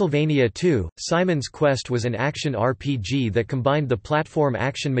 Castlevania II: Simon's Quest was an action RPG that combined the platform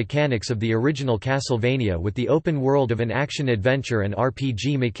action mechanics of the original Castlevania with the open world of an action-adventure and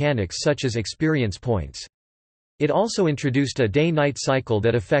RPG mechanics such as experience points. It also introduced a day-night cycle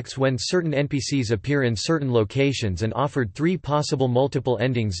that affects when certain NPCs appear in certain locations and offered 3 possible multiple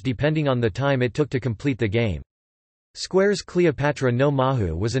endings depending on the time it took to complete the game. Square's Cleopatra no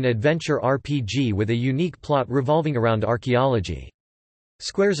Mahu was an adventure RPG with a unique plot revolving around archaeology.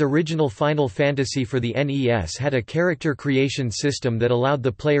 Square's original Final Fantasy for the NES had a character creation system that allowed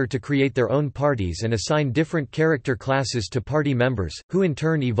the player to create their own parties and assign different character classes to party members, who in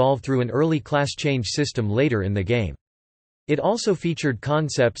turn evolve through an early class change system later in the game. It also featured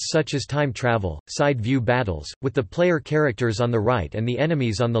concepts such as time travel, side-view battles, with the player characters on the right and the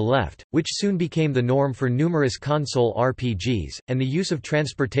enemies on the left, which soon became the norm for numerous console RPGs, and the use of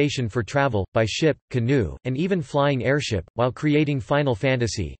transportation for travel, by ship, canoe, and even flying airship. While creating Final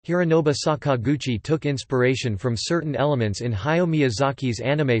Fantasy, Hironobu Sakaguchi took inspiration from certain elements in Hayao Miyazaki's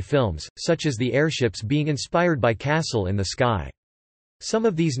anime films, such as the airships being inspired by Castle in the Sky. Some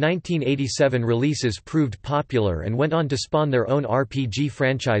of these 1987 releases proved popular and went on to spawn their own RPG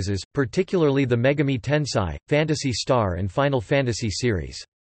franchises, particularly the Megami Tensei, Phantasy Star and Final Fantasy series.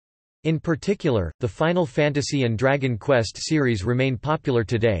 In particular, the Final Fantasy and Dragon Quest series remain popular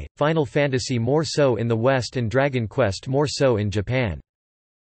today, Final Fantasy more so in the West and Dragon Quest more so in Japan.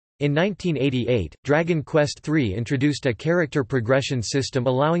 In 1988, Dragon Quest III introduced a character progression system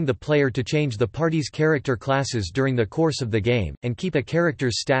allowing the player to change the party's character classes during the course of the game, and keep a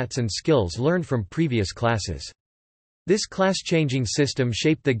character's stats and skills learned from previous classes. This class-changing system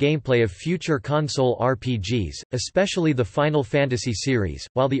shaped the gameplay of future console RPGs, especially the Final Fantasy series.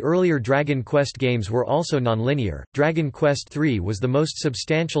 While the earlier Dragon Quest games were also non-linear, Dragon Quest III was the most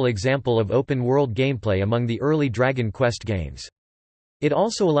substantial example of open-world gameplay among the early Dragon Quest games. It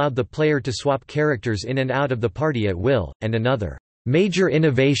also allowed the player to swap characters in and out of the party at will, and another major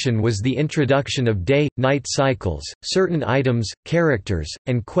innovation was the introduction of day-night cycles. Certain items, characters,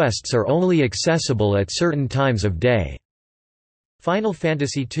 and quests are only accessible at certain times of day. Final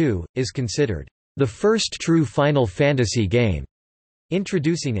Fantasy II is considered the first true Final Fantasy game,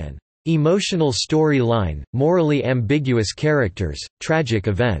 introducing an emotional storyline, morally ambiguous characters, tragic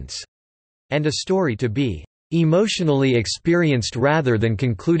events, and a story to be emotionally experienced rather than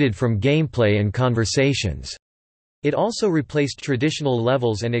concluded from gameplay and conversations. It also replaced traditional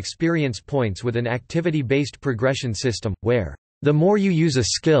levels and experience points with an activity-based progression system, where the more you use a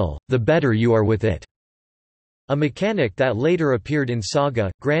skill, the better you are with it. A mechanic that later appeared in Saga,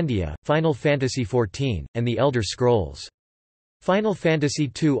 Grandia, Final Fantasy XIV, and The Elder Scrolls. Final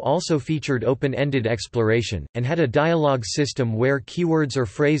Fantasy II also featured open-ended exploration, and had a dialogue system where keywords or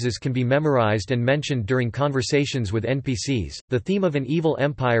phrases can be memorized and mentioned during conversations with NPCs, the theme of an evil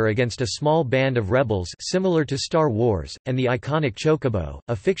empire against a small band of rebels similar to Star Wars, and the iconic Chocobo,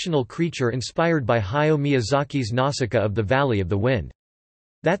 a fictional creature inspired by Hayao Miyazaki's Nausicaa of the Valley of the Wind.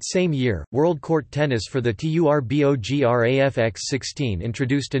 That same year, World Court Tennis for the TURBOGRAFX-16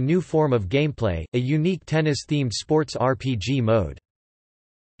 introduced a new form of gameplay, a unique tennis-themed sports RPG mode.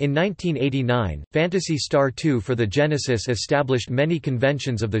 In 1989, Phantasy Star 2 for the Genesis established many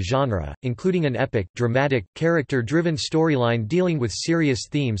conventions of the genre, including an epic, dramatic, character-driven storyline dealing with serious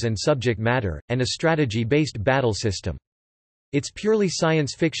themes and subject matter, and a strategy-based battle system. Its purely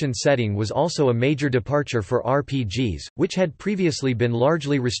science fiction setting was also a major departure for RPGs, which had previously been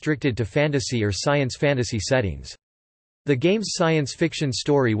largely restricted to fantasy or science fantasy settings. The game's science fiction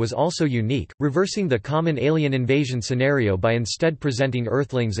story was also unique, reversing the common alien invasion scenario by instead presenting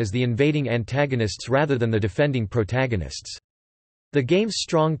Earthlings as the invading antagonists rather than the defending protagonists. The game's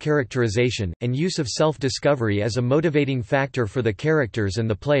strong characterization, and use of self-discovery as a motivating factor for the characters and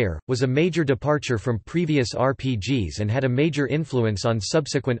the player, was a major departure from previous RPGs and had a major influence on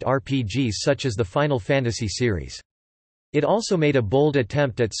subsequent RPGs such as the Final Fantasy series. It also made a bold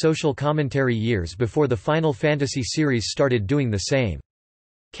attempt at social commentary years before the Final Fantasy series started doing the same.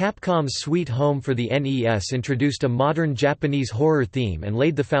 Capcom's Sweet Home for the NES introduced a modern Japanese horror theme and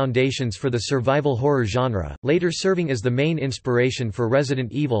laid the foundations for the survival horror genre, later serving as the main inspiration for Resident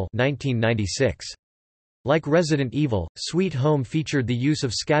Evil 1996. Like Resident Evil, Sweet Home featured the use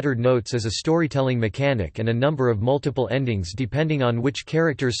of scattered notes as a storytelling mechanic and a number of multiple endings depending on which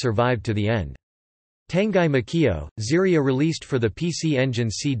characters survived to the end. Tengai Makio, Ziria released for the PC Engine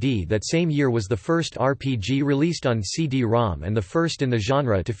CD that same year was the first RPG released on CD-ROM and the first in the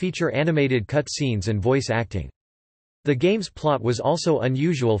genre to feature animated cutscenes and voice acting. The game's plot was also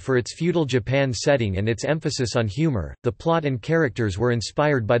unusual for its feudal Japan setting and its emphasis on humor. The plot and characters were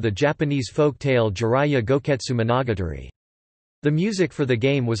inspired by the Japanese folk tale Jiraiya Goketsu Monogatari. The music for the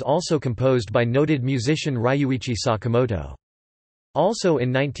game was also composed by noted musician Ryuichi Sakamoto. Also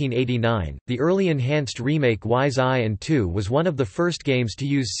in 1989, the early enhanced remake Wise Eye and 2 was one of the first games to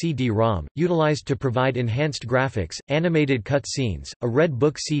use CD-ROM, utilized to provide enhanced graphics, animated cut-scenes, a Red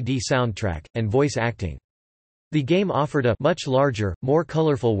Book CD soundtrack, and voice acting. The game offered a much larger, more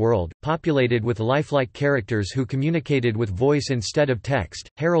colorful world, populated with lifelike characters who communicated with voice instead of text,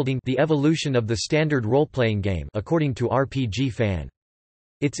 heralding the evolution of the standard role-playing game, according to RPG Fan.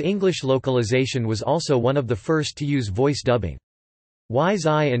 Its English localization was also one of the first to use voice dubbing. Wise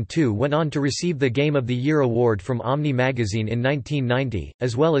Eye and 2 went on to receive the Game of the Year award from Omni magazine in 1990,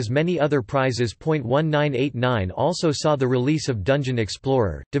 as well as many other prizes. 1989 also saw the release of Dungeon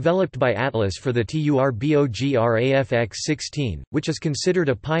Explorer, developed by Atlas for the TURBOGRAFX-16, which is considered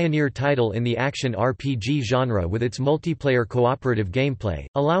a pioneer title in the action RPG genre with its multiplayer cooperative gameplay,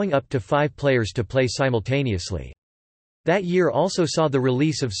 allowing up to 5 players to play simultaneously. That year also saw the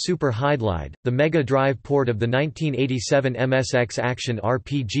release of Super Hydlide, the Mega Drive port of the 1987 MSX action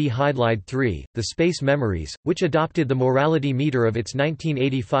RPG Hydlide 3, The Space Memories, which adopted the morality meter of its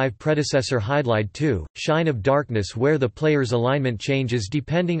 1985 predecessor Hydlide 2, Shine of Darkness, where the player's alignment changes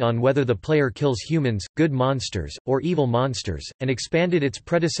depending on whether the player kills humans, good monsters, or evil monsters, and expanded its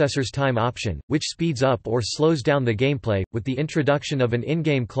predecessor's time option, which speeds up or slows down the gameplay, with the introduction of an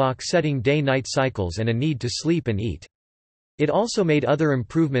in-game clock setting day-night cycles and a need to sleep and eat. It also made other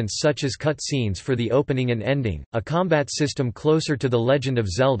improvements such as cut-scenes for the opening and ending, a combat system closer to The Legend of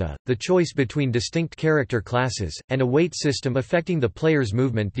Zelda, the choice between distinct character classes, and a weight system affecting the player's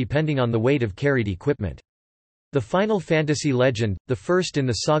movement depending on the weight of carried equipment. The Final Fantasy Legend, the first in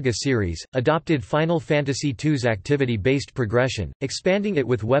the Saga series, adopted Final Fantasy II's activity-based progression, expanding it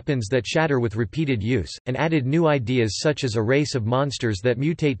with weapons that shatter with repeated use, and added new ideas such as a race of monsters that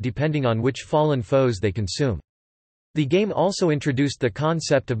mutate depending on which fallen foes they consume. The game also introduced the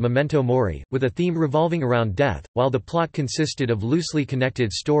concept of memento mori, with a theme revolving around death, while the plot consisted of loosely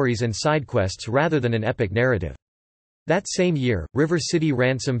connected stories and side quests rather than an epic narrative. That same year, River City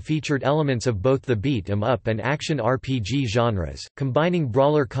Ransom featured elements of both the beat-em-up and action RPG genres, combining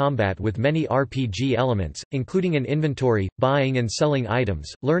brawler combat with many RPG elements, including an inventory, buying and selling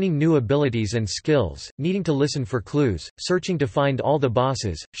items, learning new abilities and skills, needing to listen for clues, searching to find all the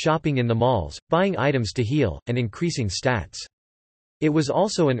bosses, shopping in the malls, buying items to heal, and increasing stats. It was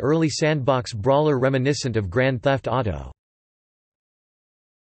also an early sandbox brawler reminiscent of Grand Theft Auto.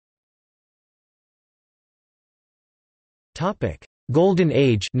 Golden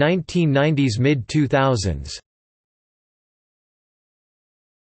Age 1990s mid-2000s.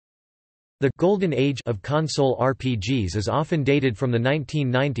 The «golden age» of console RPGs is often dated from the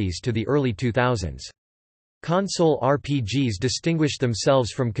 1990s to the early 2000s. Console RPGs distinguished themselves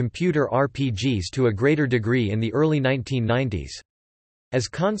from computer RPGs to a greater degree in the early 1990s. As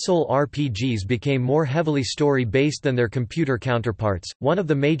console RPGs became more heavily story-based than their computer counterparts, one of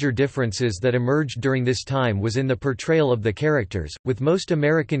the major differences that emerged during this time was in the portrayal of the characters, with most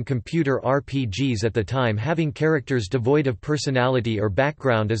American computer RPGs at the time having characters devoid of personality or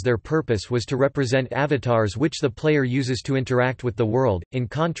background as their purpose was to represent avatars which the player uses to interact with the world, in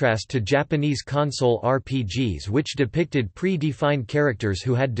contrast to Japanese console RPGs which depicted pre-defined characters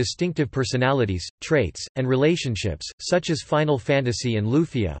who had distinctive personalities, traits, and relationships, such as Final Fantasy and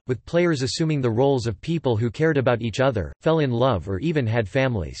Lufia, with players assuming the roles of people who cared about each other, fell in love or even had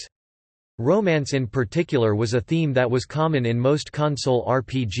families. Romance in particular was a theme that was common in most console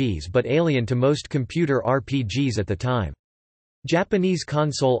RPGs but alien to most computer RPGs at the time. Japanese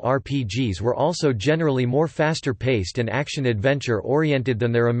console RPGs were also generally more faster-paced and action-adventure oriented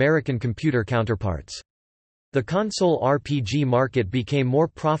than their American computer counterparts. The console RPG market became more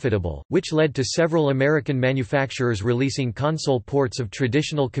profitable, which led to several American manufacturers releasing console ports of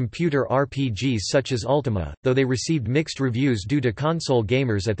traditional computer RPGs such as Ultima, though they received mixed reviews due to console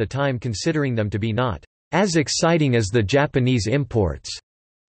gamers at the time considering them to be not as exciting as the Japanese imports.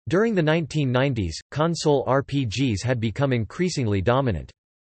 During the 1990s, console RPGs had become increasingly dominant.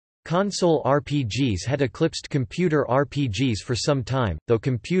 Console RPGs had eclipsed computer RPGs for some time, though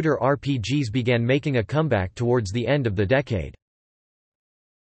computer RPGs began making a comeback towards the end of the decade.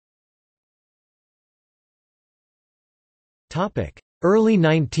 Early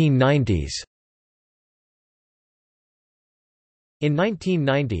 1990s. In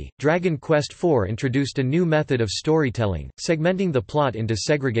 1990, Dragon Quest IV introduced a new method of storytelling, segmenting the plot into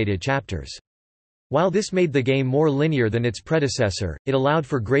segregated chapters. While this made the game more linear than its predecessor, it allowed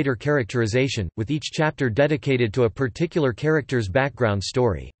for greater characterization, with each chapter dedicated to a particular character's background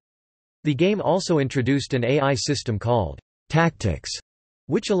story. The game also introduced an AI system called Tactics,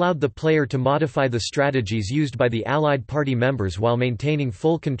 which allowed the player to modify the strategies used by the allied party members while maintaining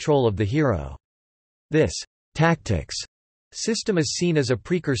full control of the hero. This Tactics system is seen as a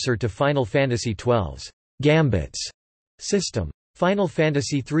precursor to Final Fantasy XII's Gambits system. Final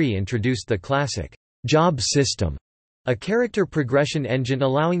Fantasy III introduced the classic Job system, a character progression engine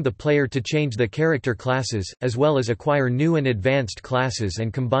allowing the player to change the character classes, as well as acquire new and advanced classes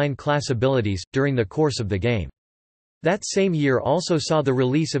and combine class abilities, during the course of the game. That same year also saw the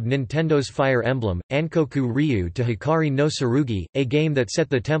release of Nintendo's Fire Emblem, Ankoku Ryu to Hikari no Tsurugi, a game that set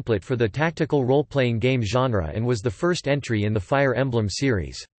the template for the tactical role-playing game genre and was the first entry in the Fire Emblem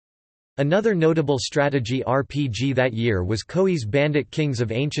series. Another notable strategy RPG that year was Koei's Bandit Kings of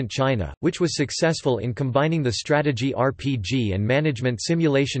Ancient China, which was successful in combining the strategy RPG and management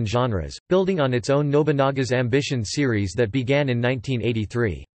simulation genres, building on its own Nobunaga's Ambition series that began in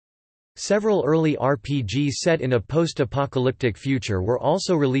 1983. Several early RPGs set in a post-apocalyptic future were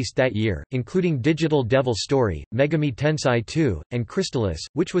also released that year, including Digital Devil Story, Megami Tensei 2, and Crystalis,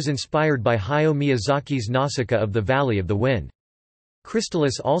 which was inspired by Hayao Miyazaki's Nausicaa of the Valley of the Wind.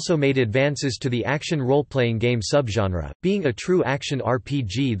 Crystalis also made advances to the action role-playing game subgenre, being a true action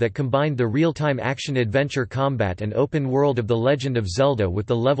RPG that combined the real-time action-adventure combat and open world of The Legend of Zelda with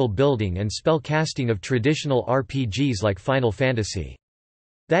the level building and spell casting of traditional RPGs like Final Fantasy.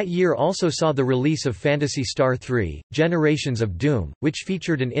 That year also saw the release of Phantasy Star 3, Generations of Doom, which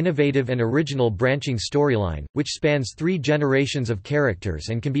featured an innovative and original branching storyline, which spans 3 generations of characters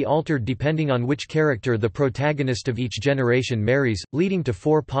and can be altered depending on which character the protagonist of each generation marries, leading to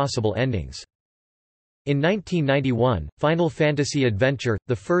 4 possible endings. In 1991, Final Fantasy Adventure,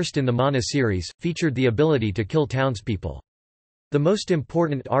 the first in the Mana series, featured the ability to kill townspeople. The most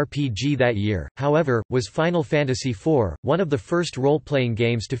important RPG that year, however, was Final Fantasy IV, one of the first role-playing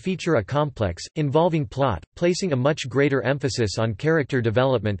games to feature a complex, involving plot, placing a much greater emphasis on character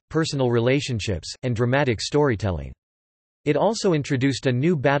development, personal relationships, and dramatic storytelling. It also introduced a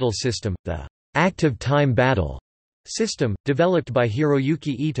new battle system, the active time battle system, developed by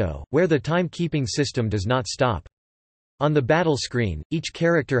Hiroyuki Ito, where the time-keeping system does not stop. On the battle screen, each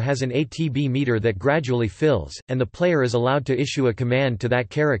character has an ATB meter that gradually fills, and the player is allowed to issue a command to that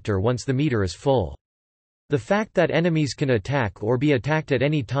character once the meter is full. The fact that enemies can attack or be attacked at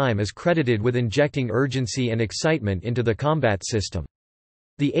any time is credited with injecting urgency and excitement into the combat system.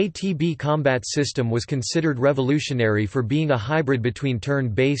 The ATB combat system was considered revolutionary for being a hybrid between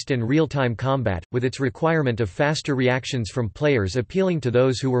turn-based and real-time combat, with its requirement of faster reactions from players appealing to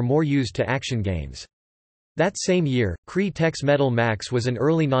those who were more used to action games. That same year, Cree-Tex Metal Max was an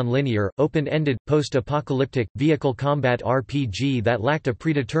early nonlinear, open-ended, post-apocalyptic, vehicle combat RPG that lacked a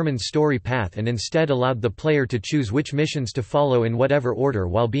predetermined story path and instead allowed the player to choose which missions to follow in whatever order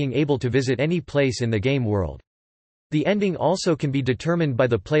while being able to visit any place in the game world. The ending also can be determined by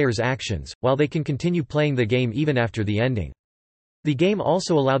the player's actions, while they can continue playing the game even after the ending. The game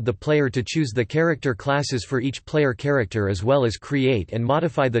also allowed the player to choose the character classes for each player character as well as create and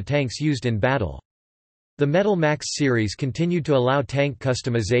modify the tanks used in battle. The Metal Max series continued to allow tank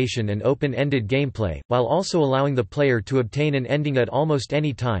customization and open-ended gameplay, while also allowing the player to obtain an ending at almost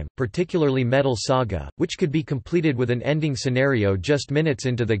any time, particularly Metal Saga, which could be completed with an ending scenario just minutes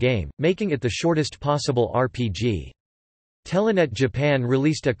into the game, making it the shortest possible RPG. Telenet Japan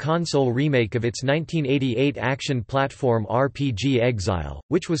released a console remake of its 1988 action platform RPG Exile,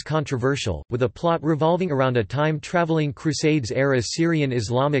 which was controversial, with a plot revolving around a time-traveling Crusades-era Syrian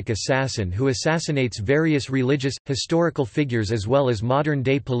Islamic assassin who assassinates various religious, historical figures as well as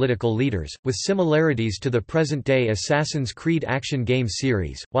modern-day political leaders, with similarities to the present-day Assassin's Creed action game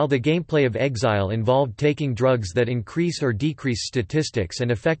series. While the gameplay of Exile involved taking drugs that increase or decrease statistics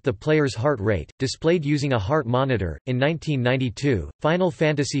and affect the player's heart rate, displayed using a heart monitor, in 1992, Final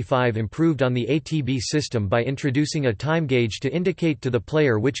Fantasy V improved on the ATB system by introducing a time gauge to indicate to the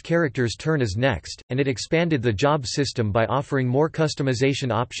player which character's turn is next, and it expanded the job system by offering more customization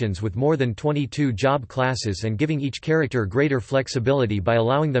options with more than 22 job classes and giving each character greater flexibility by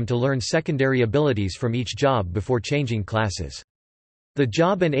allowing them to learn secondary abilities from each job before changing classes. The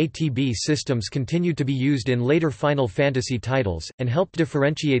job and ATB systems continued to be used in later Final Fantasy titles, and helped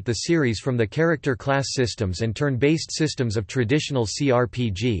differentiate the series from the character class systems and turn-based systems of traditional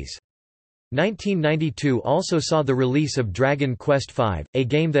CRPGs. 1992 also saw the release of Dragon Quest V, a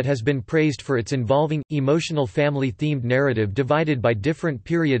game that has been praised for its involving, emotional family-themed narrative divided by different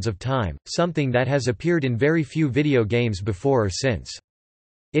periods of time, something that has appeared in very few video games before or since.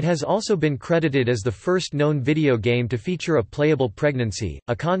 It has also been credited as the first known video game to feature a playable pregnancy,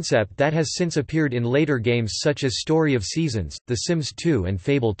 a concept that has since appeared in later games such as Story of Seasons, The Sims 2 and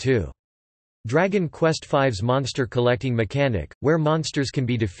Fable 2. Dragon Quest V's monster collecting mechanic, where monsters can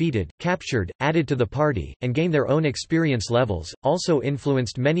be defeated, captured, added to the party, and gain their own experience levels, also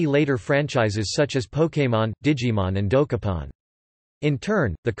influenced many later franchises such as Pokémon, Digimon and Dokapon. In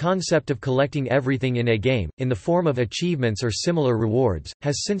turn, the concept of collecting everything in a game, in the form of achievements or similar rewards,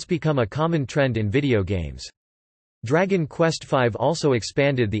 has since become a common trend in video games. Dragon Quest V also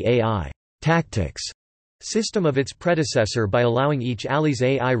expanded the AI tactics system of its predecessor by allowing each ally's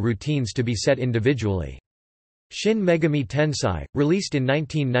AI routines to be set individually. Shin Megami Tensei, released in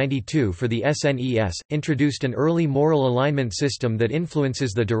 1992 for the SNES, introduced an early moral alignment system that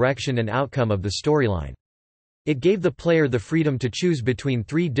influences the direction and outcome of the storyline. It gave the player the freedom to choose between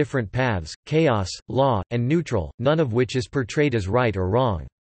three different paths: chaos, law, and neutral, none of which is portrayed as right or wrong.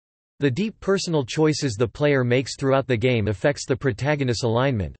 The deep personal choices the player makes throughout the game affects the protagonist's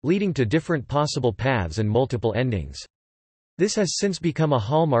alignment, leading to different possible paths and multiple endings. This has since become a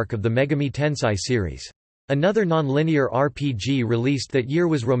hallmark of the Megami Tensei series. Another non-linear RPG released that year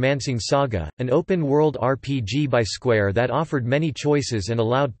was Romancing Saga, an open-world RPG by Square that offered many choices and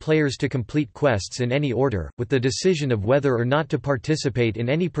allowed players to complete quests in any order, with the decision of whether or not to participate in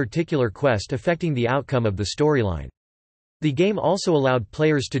any particular quest affecting the outcome of the storyline. The game also allowed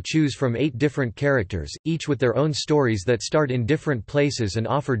players to choose from 8 different characters, each with their own stories that start in different places and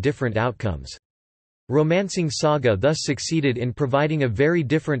offer different outcomes. Romancing Saga thus succeeded in providing a very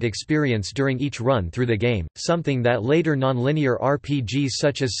different experience during each run through the game, something that later non-linear RPGs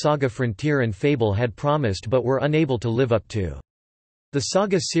such as Saga Frontier and Fable had promised but were unable to live up to. The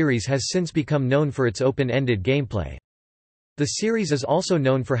Saga series has since become known for its open-ended gameplay. The series is also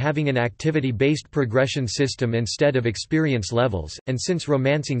known for having an activity-based progression system instead of experience levels, and since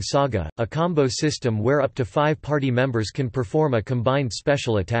Romancing Saga, a combo system where up to 5 party members can perform a combined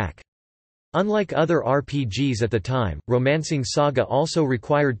special attack. Unlike other RPGs at the time, Romancing Saga also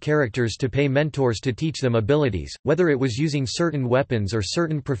required characters to pay mentors to teach them abilities, whether it was using certain weapons or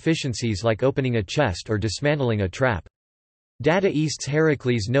certain proficiencies like opening a chest or dismantling a trap. Data East's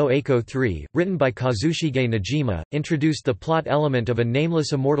Heracles no Echo 3, written by Kazushige Najima, introduced the plot element of a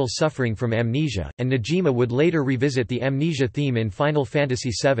nameless immortal suffering from amnesia, and Najima would later revisit the amnesia theme in Final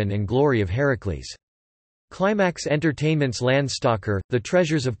Fantasy VII and Glory of Heracles. Climax Entertainment's Landstalker, The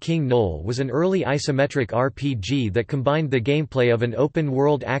Treasures of King Noel was an early isometric RPG that combined the gameplay of an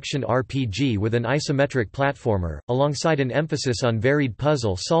open-world action RPG with an isometric platformer, alongside an emphasis on varied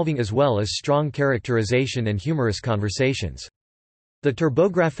puzzle solving as well as strong characterization and humorous conversations. The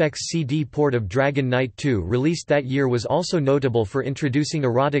TurboGrafx CD port of Dragon Knight II released that year was also notable for introducing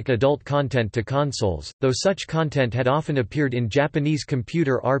erotic adult content to consoles, though such content had often appeared in Japanese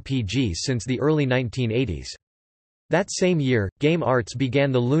computer RPGs since the early 1980s. That same year, Game Arts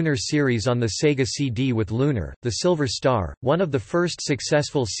began the Lunar series on the Sega CD with Lunar, the Silver Star, one of the first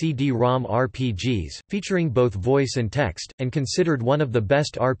successful CD-ROM RPGs, featuring both voice and text, and considered one of the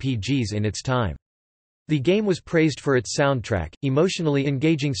best RPGs in its time. The game was praised for its soundtrack, emotionally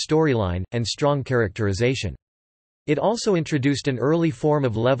engaging storyline, and strong characterization. It also introduced an early form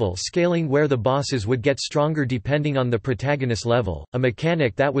of level scaling where the bosses would get stronger depending on the protagonist's level, a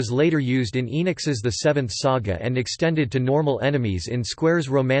mechanic that was later used in Enix's The Seventh Saga and extended to normal enemies in Square's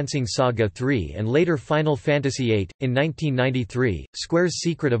Romancing Saga 3 and later Final Fantasy VIII. In 1993, Square's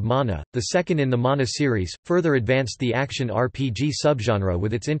Secret of Mana, the second in the Mana series, further advanced the action RPG subgenre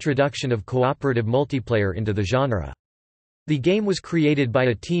with its introduction of cooperative multiplayer into the genre. The game was created by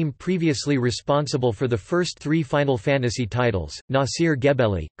a team previously responsible for the first three Final Fantasy titles, Nasir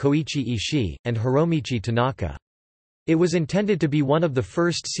Gebeli, Koichi Ishii, and Hiromichi Tanaka. It was intended to be one of the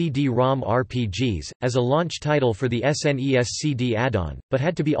first CD-ROM RPGs, as a launch title for the SNES CD add-on, but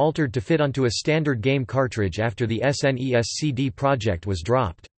had to be altered to fit onto a standard game cartridge after the SNES CD project was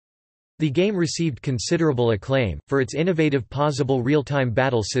dropped. The game received considerable acclaim, for its innovative pausable real-time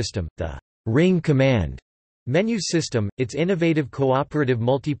battle system, the Ring Command menu system, its innovative cooperative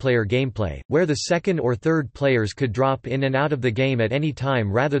multiplayer gameplay, where the second or third players could drop in and out of the game at any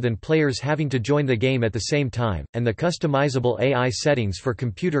time rather than players having to join the game at the same time, and the customizable AI settings for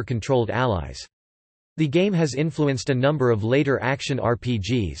computer-controlled allies. The game has influenced a number of later action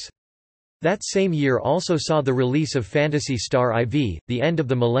RPGs. That same year also saw the release of Phantasy Star IV, The End of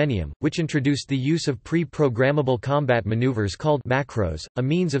the Millennium, which introduced the use of pre-programmable combat maneuvers called macros, a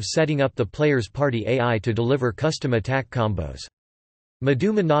means of setting up the player's party AI to deliver custom attack combos.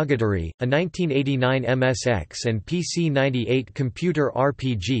 Madhu Monogatari, a 1989 MSX and PC-98 computer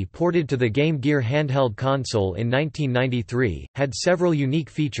RPG ported to the Game Gear handheld console in 1993, had several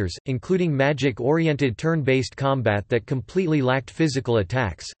unique features, including magic-oriented turn-based combat that completely lacked physical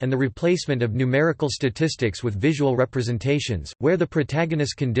attacks, and the replacement of numerical statistics with visual representations, where the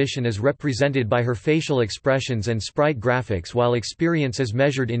protagonist's condition is represented by her facial expressions and sprite graphics while experience is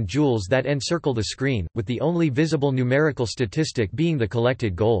measured in joules that encircle the screen, with the only visible numerical statistic being the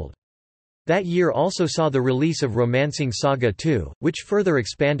collected gold. That year also saw the release of Romancing Saga 2, which further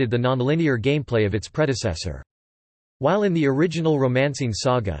expanded the nonlinear gameplay of its predecessor. While in the original Romancing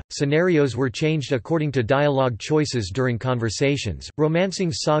Saga, scenarios were changed according to dialogue choices during conversations,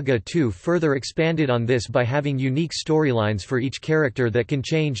 Romancing Saga 2 further expanded on this by having unique storylines for each character that can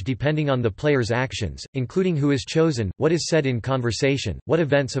change depending on the player's actions, including who is chosen, what is said in conversation, what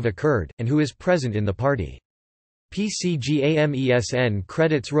events have occurred, and who is present in the party. PCGAMESN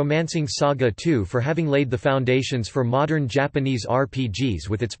credits Romancing Saga 2 for having laid the foundations for modern Japanese RPGs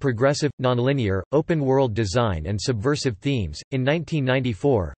with its progressive, nonlinear, open-world design and subversive themes. In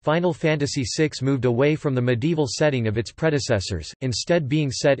 1994, Final Fantasy VI moved away from the medieval setting of its predecessors, instead being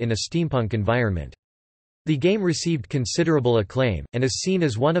set in a steampunk environment. The game received considerable acclaim, and is seen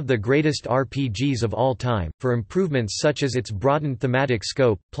as one of the greatest RPGs of all time, for improvements such as its broadened thematic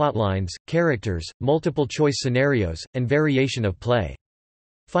scope, plotlines, characters, multiple-choice scenarios, and variation of play.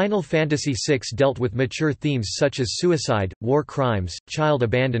 Final Fantasy VI dealt with mature themes such as suicide, war crimes, child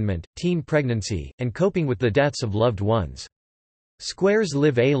abandonment, teen pregnancy, and coping with the deaths of loved ones. Square's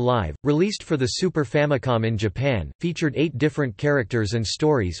Live A Live, released for the Super Famicom in Japan, featured 8 different characters and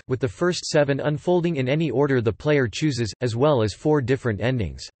stories, with the first 7 unfolding in any order the player chooses, as well as 4 different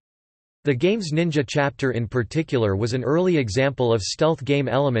endings. The game's ninja chapter in particular was an early example of stealth game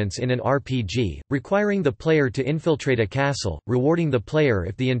elements in an RPG, requiring the player to infiltrate a castle, rewarding the player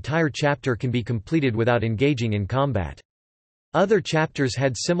if the entire chapter can be completed without engaging in combat. Other chapters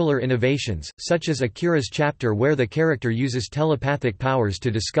had similar innovations, such as Akira's chapter where the character uses telepathic powers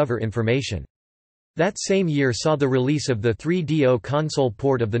to discover information. That same year saw the release of the 3DO console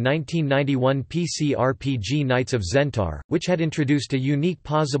port of the 1991 PC RPG Knights of Zhentar, which had introduced a unique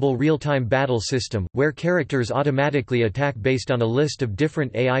pausable real-time battle system, where characters automatically attack based on a list of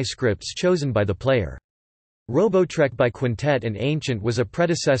different AI scripts chosen by the player. Robotrek by Quintet and Ancient was a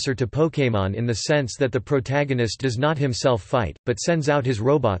predecessor to Pokémon in the sense that the protagonist does not himself fight, but sends out his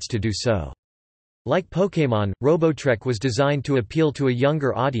robots to do so. Like Pokémon, Robotrek was designed to appeal to a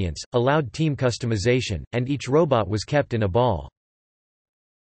younger audience, allowed team customization, and each robot was kept in a ball.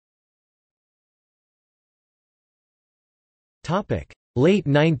 Late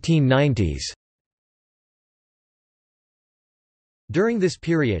 1990s. During this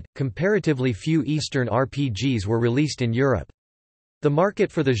period, comparatively few Eastern RPGs were released in Europe. The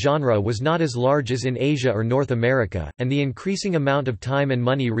market for the genre was not as large as in Asia or North America, and the increasing amount of time and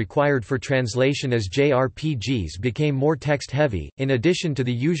money required for translation as JRPGs became more text-heavy, in addition to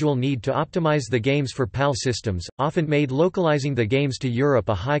the usual need to optimize the games for PAL systems, often made localizing the games to Europe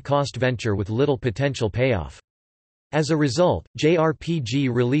a high-cost venture with little potential payoff. As a result, JRPG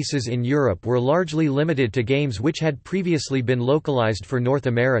releases in Europe were largely limited to games which had previously been localized for North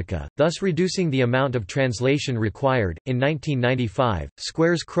America, thus reducing the amount of translation required. In 1995,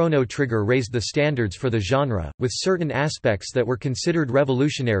 Square's Chrono Trigger raised the standards for the genre, with certain aspects that were considered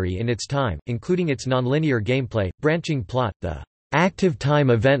revolutionary in its time, including its nonlinear gameplay, branching plot, the active time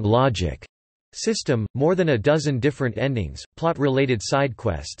event logic system, more than a dozen different endings, plot-related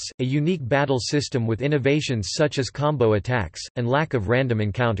sidequests, a unique battle system with innovations such as combo attacks, and lack of random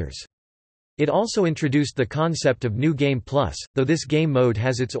encounters. It also introduced the concept of New Game Plus, though this game mode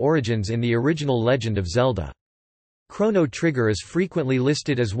has its origins in the original Legend of Zelda. Chrono Trigger is frequently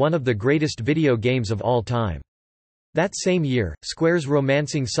listed as one of the greatest video games of all time. That same year, Square's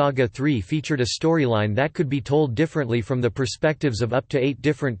Romancing Saga 3 featured a storyline that could be told differently from the perspectives of up to 8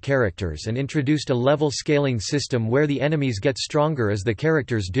 different characters and introduced a level scaling system where the enemies get stronger as the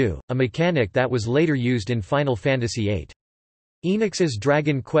characters do, a mechanic that was later used in Final Fantasy VIII. Enix's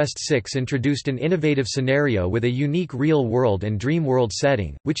Dragon Quest VI introduced an innovative scenario with a unique real-world and dream world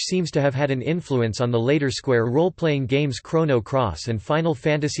setting, which seems to have had an influence on the later Square role-playing games Chrono Cross and Final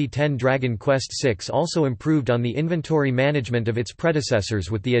Fantasy X. Dragon Quest VI also improved on the inventory management of its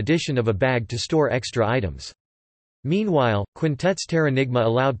predecessors with the addition of a bag to store extra items. Meanwhile, Quintet's Terranigma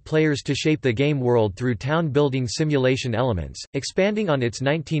allowed players to shape the game world through town-building simulation elements, expanding on its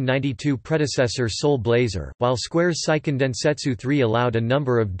 1992 predecessor Soul Blazer, while Square's Seiken Densetsu 3 allowed a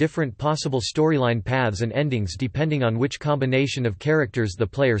number of different possible storyline paths and endings depending on which combination of characters the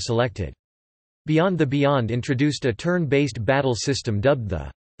player selected. Beyond the Beyond introduced a turn-based battle system dubbed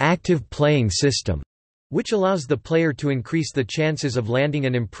the active playing system, which allows the player to increase the chances of landing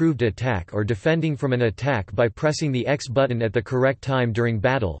an improved attack or defending from an attack by pressing the X button at the correct time during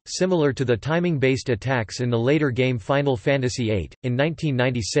battle, similar to the timing-based attacks in the later game Final Fantasy VIII. In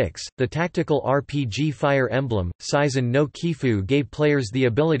 1996, the tactical RPG Fire Emblem, Seizen no Kifu gave players the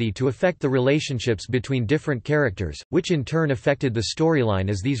ability to affect the relationships between different characters, which in turn affected the storyline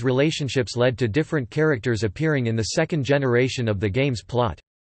as these relationships led to different characters appearing in the second generation of the game's plot.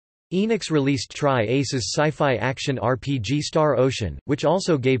 Enix released Tri-Ace's sci-fi action RPG Star Ocean, which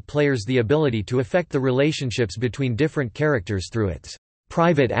also gave players the ability to affect the relationships between different characters through its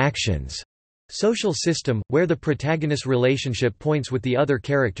private actions social system, where the protagonist's relationship points with the other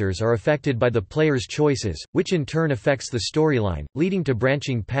characters are affected by the player's choices, which in turn affects the storyline, leading to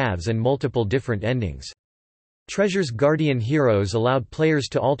branching paths and multiple different endings. Treasure's Guardian Heroes allowed players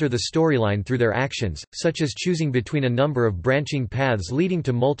to alter the storyline through their actions, such as choosing between a number of branching paths leading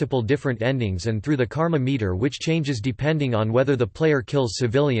to multiple different endings and through the karma meter which changes depending on whether the player kills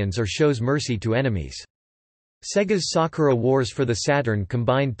civilians or shows mercy to enemies. Sega's Sakura Wars for the Saturn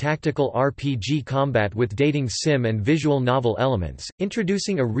combined tactical RPG combat with dating sim and visual novel elements,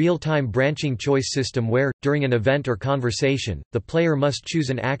 introducing a real-time branching choice system where, during an event or conversation, the player must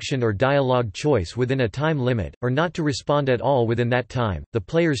choose an action or dialogue choice within a time limit, or not to respond at all within that time. The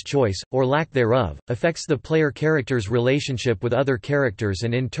player's choice, or lack thereof, affects the player character's relationship with other characters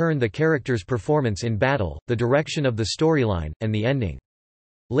and in turn the character's performance in battle, the direction of the storyline, and the ending.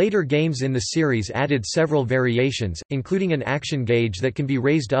 Later games in the series added several variations, including an action gauge that can be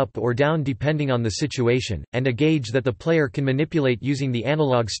raised up or down depending on the situation, and a gauge that the player can manipulate using the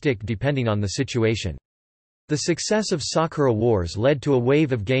analog stick depending on the situation. The success of Sakura Wars led to a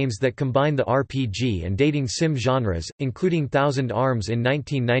wave of games that combine the RPG and dating sim genres, including Thousand Arms in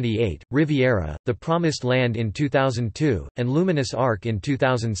 1998, Riviera, The Promised Land in 2002, and Luminous Arc in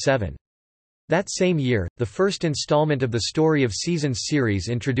 2007. That same year, the first installment of the Story of Seasons series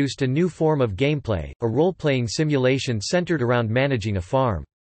introduced a new form of gameplay, a role-playing simulation centered around managing a farm.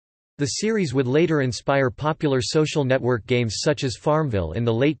 The series would later inspire popular social network games such as Farmville in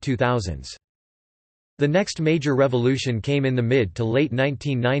the late 2000s. The next major revolution came in the mid to late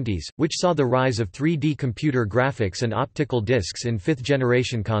 1990s, which saw the rise of 3D computer graphics and optical discs in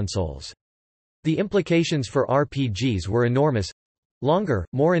fifth-generation consoles. The implications for RPGs were enormous. Longer,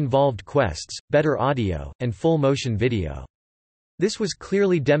 more involved quests, better audio, and full-motion video. This was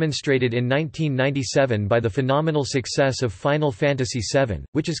clearly demonstrated in 1997 by the phenomenal success of Final Fantasy VII,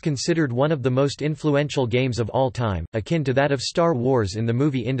 which is considered one of the most influential games of all time, akin to that of Star Wars in the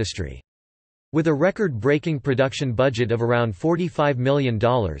movie industry. With a record-breaking production budget of around $45 million,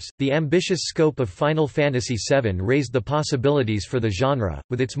 the ambitious scope of Final Fantasy VII raised the possibilities for the genre,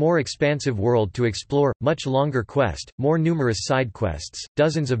 with its more expansive world to explore, much longer quest, more numerous side quests,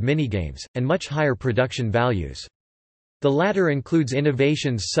 dozens of minigames, and much higher production values. The latter includes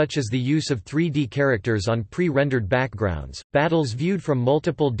innovations such as the use of 3D characters on pre-rendered backgrounds, battles viewed from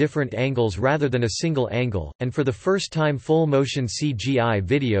multiple different angles rather than a single angle, and for the first time full-motion CGI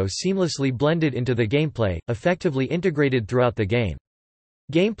video seamlessly blended into the gameplay, effectively integrated throughout the game.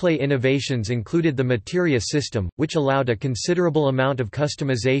 Gameplay innovations included the materia system, which allowed a considerable amount of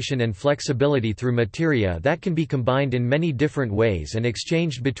customization and flexibility through materia that can be combined in many different ways and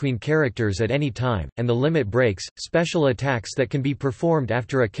exchanged between characters at any time, and the limit breaks, special attacks that can be performed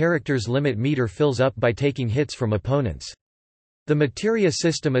after a character's limit meter fills up by taking hits from opponents. The materia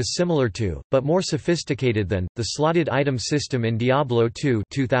system is similar to, but more sophisticated than, the slotted item system in Diablo II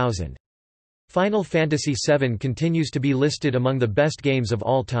 2000. Final Fantasy VII continues to be listed among the best games of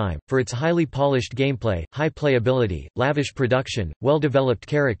all time, for its highly polished gameplay, high playability, lavish production, well-developed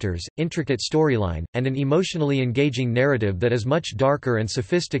characters, intricate storyline, and an emotionally engaging narrative that is much darker and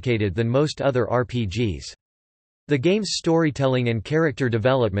sophisticated than most other RPGs. The game's storytelling and character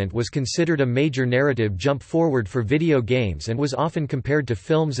development was considered a major narrative jump forward for video games and was often compared to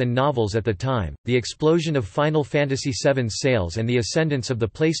films and novels at the time. The explosion of Final Fantasy VII's sales and the ascendance of the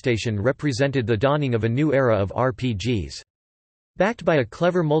PlayStation represented the dawning of a new era of RPGs. Backed by a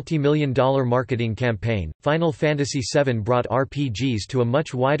clever multi-million-dollar marketing campaign, Final Fantasy VII brought RPGs to a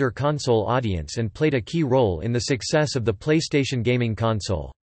much wider console audience and played a key role in the success of the PlayStation gaming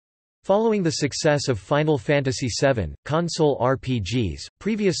console. Following the success of Final Fantasy VII, console RPGs,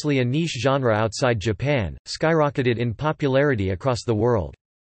 previously a niche genre outside Japan, skyrocketed in popularity across the world.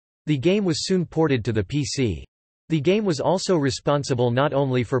 The game was soon ported to the PC. The game was also responsible not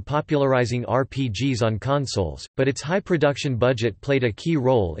only for popularizing RPGs on consoles, but its high production budget played a key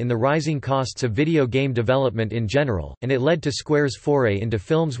role in the rising costs of video game development in general, and it led to Square's foray into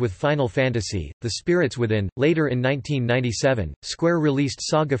films with Final Fantasy, The Spirits Within. Later in 1997, Square released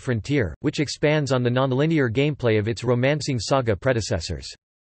Saga Frontier, which expands on the nonlinear gameplay of its romancing Saga predecessors.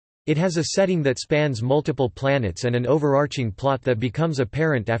 It has a setting that spans multiple planets and an overarching plot that becomes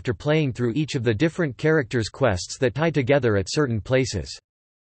apparent after playing through each of the different characters' quests that tie together at certain places.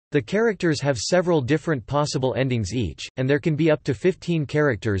 The characters have several different possible endings each, and there can be up to 15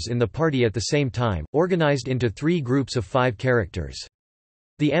 characters in the party at the same time, organized into 3 groups of 5 characters.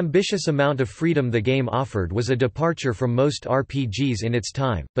 The ambitious amount of freedom the game offered was a departure from most RPGs in its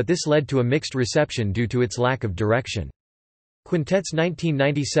time, but this led to a mixed reception due to its lack of direction. Quintet's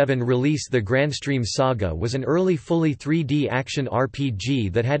 1997 release The Grandstream Saga was an early fully 3D action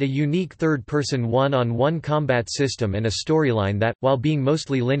RPG that had a unique third-person one-on-one combat system and a storyline that, while being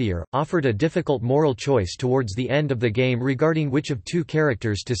mostly linear, offered a difficult moral choice towards the end of the game regarding which of 2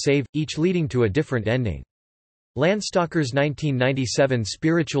 characters to save, each leading to a different ending. Landstalker's 1997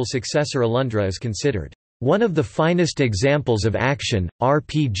 spiritual successor Alundra is considered one of the finest examples of action,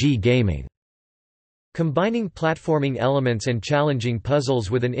 RPG gaming. Combining platforming elements and challenging puzzles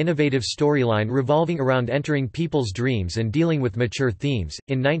with an innovative storyline revolving around entering people's dreams and dealing with mature themes.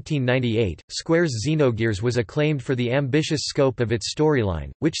 In 1998, Square's Xenogears was acclaimed for the ambitious scope of its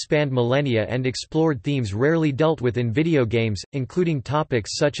storyline, which spanned millennia and explored themes rarely dealt with in video games, including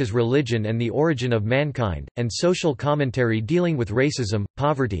topics such as religion and the origin of mankind, and social commentary dealing with racism,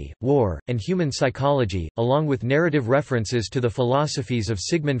 poverty, war, and human psychology, along with narrative references to the philosophies of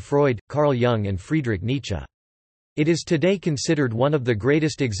Sigmund Freud, Carl Jung, and Friedrich Nietzsche. It is today considered one of the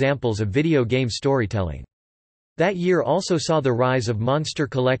greatest examples of video game storytelling. That year also saw the rise of monster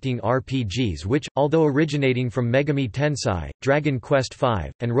collecting RPGs which, although originating from Megami Tensei, Dragon Quest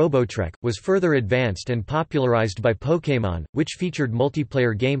V, and Robotrek, was further advanced and popularized by Pokémon, which featured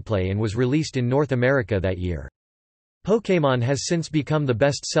multiplayer gameplay and was released in North America that year. Pokémon has since become the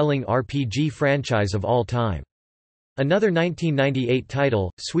best-selling RPG franchise of all time. Another 1998 title,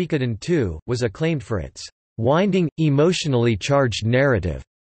 Suikoden 2, was acclaimed for its winding, emotionally charged narrative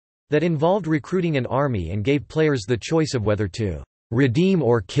that involved recruiting an army and gave players the choice of whether to redeem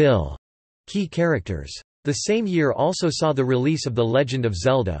or kill key characters. The same year also saw the release of The Legend of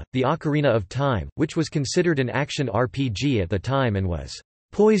Zelda, The Ocarina of Time, which was considered an action RPG at the time and was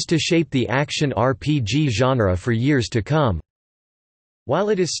poised to shape the action RPG genre for years to come. While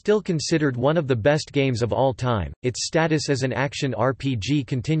it is still considered one of the best games of all time, its status as an action RPG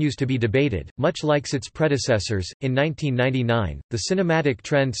continues to be debated, much like its predecessors. In 1999, the cinematic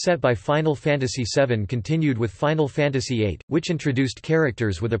trend set by Final Fantasy VII continued with Final Fantasy VIII, which introduced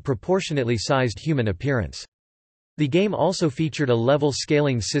characters with a proportionately sized human appearance. The game also featured a level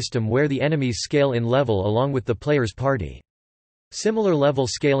scaling system where the enemies scale in level along with the player's party. Similar level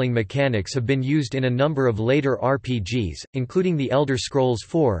scaling mechanics have been used in a number of later RPGs, including The Elder Scrolls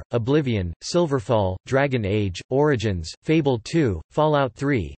IV, Oblivion, Silverfall, Dragon Age, Origins, Fable 2, Fallout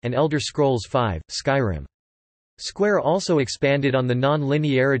 3, and Elder Scrolls V, Skyrim. Square also expanded on the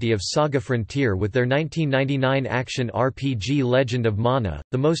non-linearity of Saga Frontier with their 1999 action RPG Legend of Mana,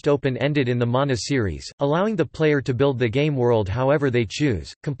 the most open-ended in the Mana series, allowing the player to build the game world however they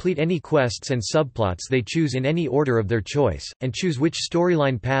choose, complete any quests and subplots they choose in any order of their choice, and choose which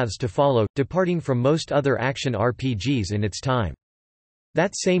storyline paths to follow, departing from most other action RPGs in its time.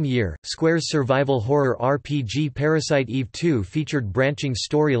 That same year, Square's survival horror RPG Parasite Eve 2 featured branching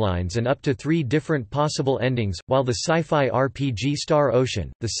storylines and up to 3 different possible endings, while the sci-fi RPG Star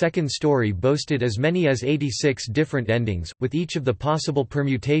Ocean, the second story boasted as many as 86 different endings, with each of the possible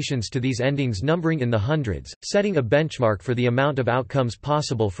permutations to these endings numbering in the hundreds, setting a benchmark for the amount of outcomes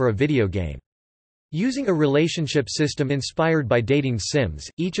possible for a video game. Using a relationship system inspired by dating sims,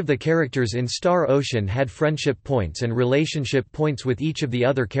 each of the characters in Star Ocean had friendship points and relationship points with each of the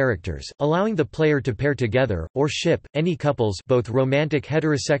other characters, allowing the player to pair together, or ship, any couples both romantic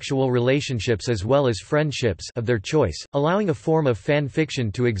heterosexual relationships as well as friendships of their choice, allowing a form of fan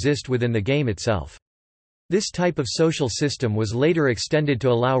fiction to exist within the game itself. This type of social system was later extended to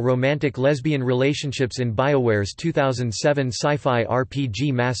allow romantic lesbian relationships in BioWare's 2007 sci-fi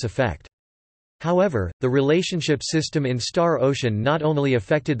RPG Mass Effect. However, the relationship system in Star Ocean not only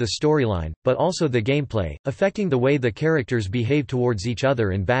affected the storyline, but also the gameplay, affecting the way the characters behave towards each other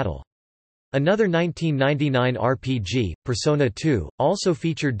in battle. Another 1999 RPG, Persona 2, also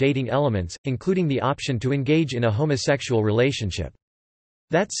featured dating elements, including the option to engage in a homosexual relationship.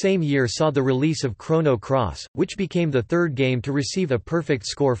 That same year saw the release of Chrono Cross, which became the third game to receive a perfect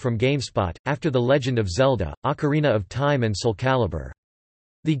score from GameSpot, after The Legend of Zelda, Ocarina of Time and Soul Calibur.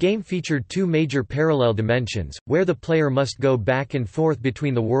 The game featured 2 major parallel dimensions, where the player must go back and forth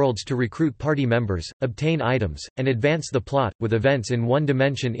between the worlds to recruit party members, obtain items, and advance the plot, with events in one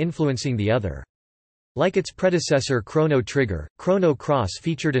dimension influencing the other. Like its predecessor Chrono Trigger, Chrono Cross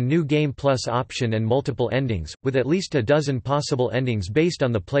featured a new Game Plus option and multiple endings, with at least a dozen possible endings based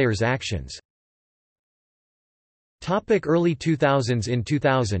on the player's actions. Early 2000s. In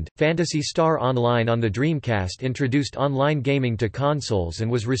 2000, Phantasy Star Online on the Dreamcast introduced online gaming to consoles and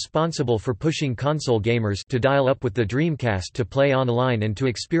was responsible for pushing console gamers to dial up with the Dreamcast to play online and to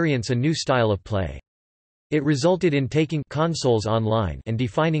experience a new style of play. It resulted in taking consoles online and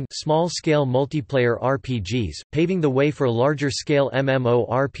defining small-scale multiplayer RPGs, paving the way for larger-scale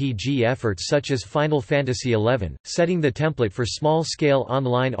MMORPG efforts such as Final Fantasy XI, setting the template for small-scale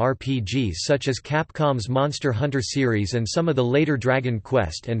online RPGs such as Capcom's Monster Hunter series and some of the later Dragon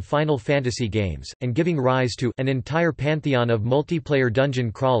Quest and Final Fantasy games, and giving rise to an entire pantheon of multiplayer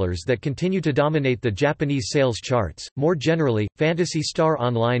dungeon crawlers that continue to dominate the Japanese sales charts. More generally, Phantasy Star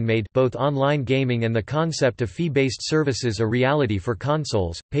Online made both online gaming and the concept of fee-based services a reality for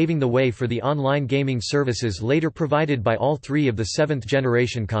consoles, paving the way for the online gaming services later provided by all 3 of the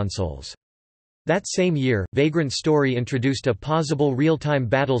 7th-generation consoles. That same year, Vagrant Story introduced a pausable real-time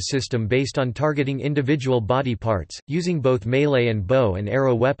battle system based on targeting individual body parts, using both melee and bow and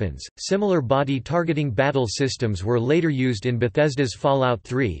arrow weapons. Similar body-targeting battle systems were later used in Bethesda's Fallout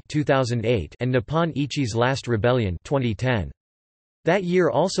 3 (2008) and Nippon Ichi's Last Rebellion (2010). That year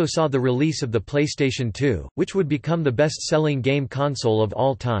also saw the release of the PlayStation 2, which would become the best-selling game console of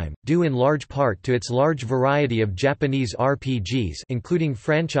all time, due in large part to its large variety of Japanese RPGs, including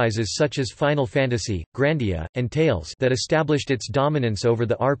franchises such as Final Fantasy, Grandia, and Tales that established its dominance over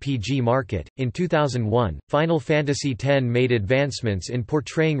the RPG market. In 2001, Final Fantasy X made advancements in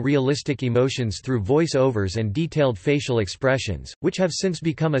portraying realistic emotions through voice-overs and detailed facial expressions, which have since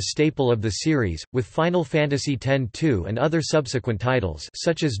become a staple of the series, with Final Fantasy X-2 and other subsequent titles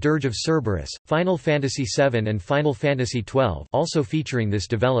such as Dirge of Cerberus, Final Fantasy VII and Final Fantasy XII also featuring this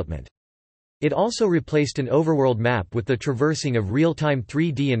development. It also replaced an overworld map with the traversing of real-time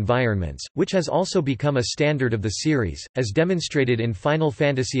 3D environments, which has also become a standard of the series, as demonstrated in Final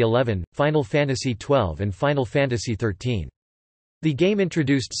Fantasy XI, Final Fantasy XII and Final Fantasy XIII. The game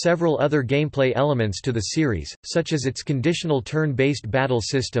introduced several other gameplay elements to the series, such as its conditional turn-based battle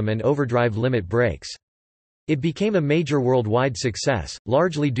system and overdrive limit breaks. It became a major worldwide success,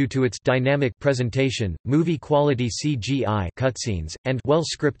 largely due to its dynamic presentation, movie-quality CGI cutscenes, and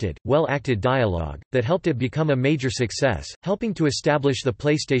well-scripted, well-acted dialogue, that helped it become a major success, helping to establish the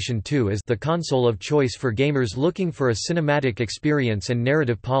PlayStation 2 as the console of choice for gamers looking for a cinematic experience and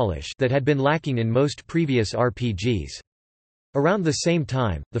narrative polish that had been lacking in most previous RPGs. Around the same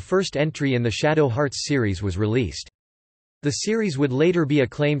time, the first entry in the Shadow Hearts series was released. The series would later be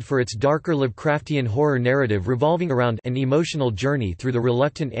acclaimed for its darker Lovecraftian horror narrative revolving around an emotional journey through the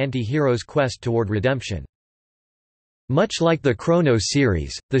reluctant anti-hero's quest toward redemption. Much like the Chrono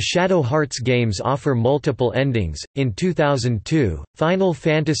series, the Shadow Hearts games offer multiple endings. In 2002, Final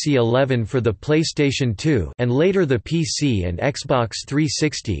Fantasy XI for the PlayStation 2 and later the PC and Xbox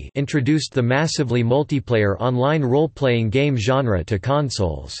 360 introduced the massively multiplayer online role-playing game genre to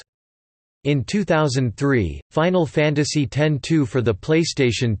consoles. In 2003, Final Fantasy X-2 for the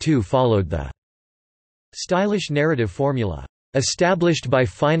PlayStation 2 followed the stylish narrative formula established by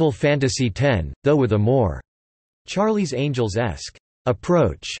Final Fantasy X, though with a more Charlie's Angels-esque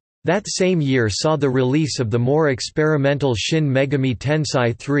approach. That same year saw the release of the more experimental Shin Megami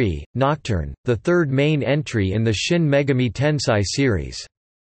Tensei III: Nocturne, the third main entry in the Shin Megami Tensei series.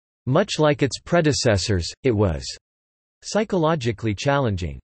 Much like its predecessors, it was psychologically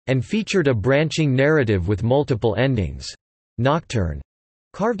challenging, and featured a branching narrative with multiple endings. Nocturne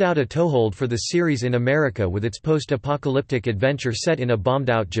carved out a toehold for the series in America with its post-apocalyptic adventure set in a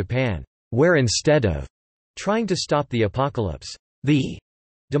bombed-out Japan, where instead of trying to stop the apocalypse, the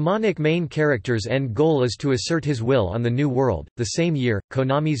demonic main character's end goal is to assert his will on the new world. The same year,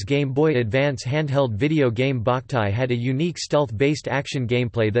 Konami's Game Boy Advance handheld video game Boktai had a unique stealth-based action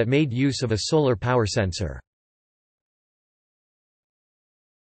gameplay that made use of a solar power sensor.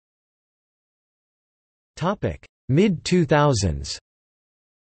 Mid-2000s.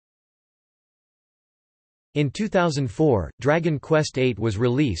 In 2004, Dragon Quest VIII was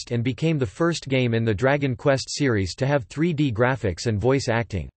released and became the first game in the Dragon Quest series to have 3D graphics and voice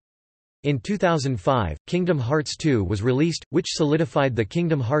acting. In 2005, Kingdom Hearts II was released, which solidified the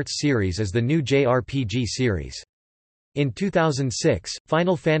Kingdom Hearts series as the new JRPG series. In 2006,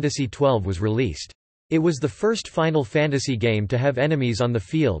 Final Fantasy XII was released. It was the first Final Fantasy game to have enemies on the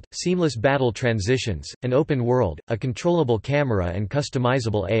field, seamless battle transitions, an open world, a controllable camera and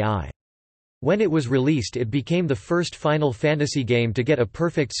customizable AI. When it was released, it became the first Final Fantasy game to get a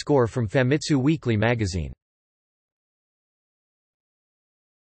perfect score from Famitsu Weekly magazine.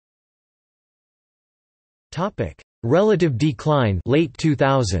 Topic: Relative decline, late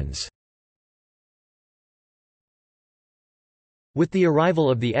 2000s. With the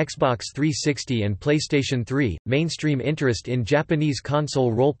arrival of the Xbox 360 and PlayStation 3, mainstream interest in Japanese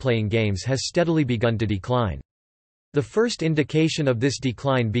console role-playing games has steadily begun to decline. The first indication of this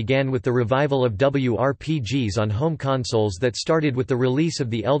decline began with the revival of WRPGs on home consoles that started with the release of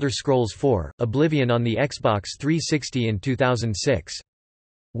The Elder Scrolls IV: Oblivion on the Xbox 360 in 2006.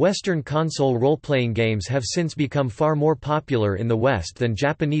 Western console role-playing games have since become far more popular in the West than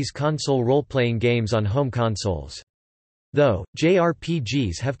Japanese console role-playing games on home consoles. Though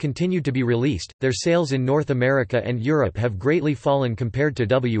JRPGs have continued to be released, their sales in North America and Europe have greatly fallen compared to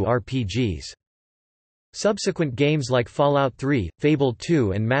WRPGs. Subsequent games like Fallout 3, Fable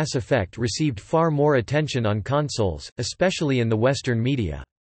 2 and Mass Effect received far more attention on consoles, especially in the Western media.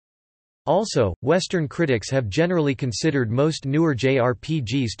 Also, Western critics have generally considered most newer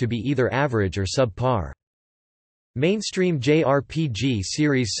JRPGs to be either average or subpar. Mainstream JRPG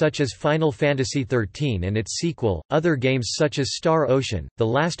series such as Final Fantasy XIII and its sequel, other games such as Star Ocean, The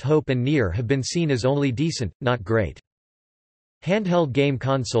Last Hope and Nier have been seen as only decent, not great. Handheld game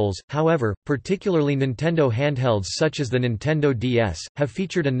consoles, however, particularly Nintendo handhelds such as the Nintendo DS, have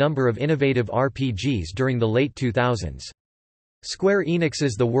featured a number of innovative RPGs during the late 2000s. Square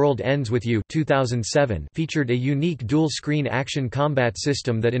Enix's The World Ends With You 2007 featured a unique dual-screen action combat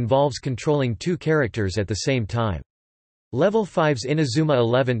system that involves controlling two characters at the same time. Level 5's Inazuma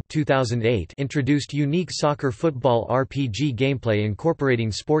 11 2008 introduced unique soccer football RPG gameplay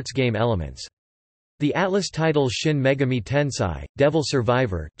incorporating sports game elements. The Atlas titles Shin Megami Tensei: Devil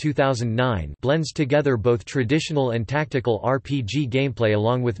Survivor 2009 blends together both traditional and tactical RPG gameplay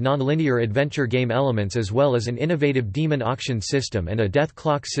along with non-linear adventure game elements as well as an innovative demon auction system and a death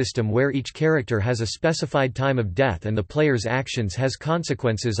clock system where each character has a specified time of death and the player's actions has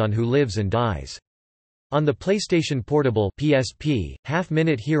consequences on who lives and dies. On the PlayStation Portable (PSP),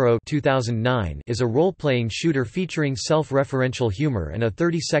 Half-Minute Hero 2009 is a role-playing shooter featuring self-referential humor and a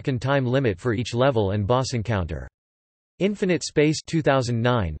 30-second time limit for each level and boss encounter. Infinite Space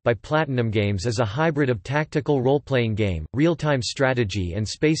 2009 by Platinum Games is a hybrid of tactical role-playing game, real-time strategy and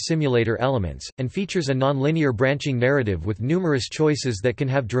space simulator elements, and features a non-linear branching narrative with numerous choices that can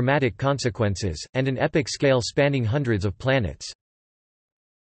have dramatic consequences, and an epic scale spanning hundreds of planets.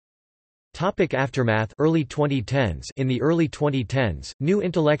 Aftermath early 2010s. In the early 2010s, new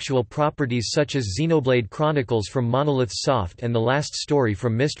intellectual properties such as Xenoblade Chronicles from Monolith Soft and The Last Story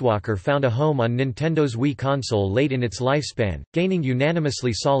from Mistwalker found a home on Nintendo's Wii console late in its lifespan, gaining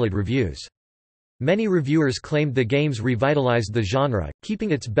unanimously solid reviews. Many reviewers claimed the games revitalized the genre, keeping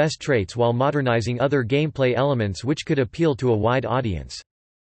its best traits while modernizing other gameplay elements which could appeal to a wide audience.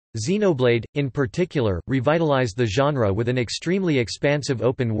 Xenoblade, in particular, revitalized the genre with an extremely expansive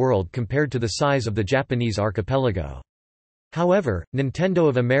open world compared to the size of the Japanese archipelago. However, Nintendo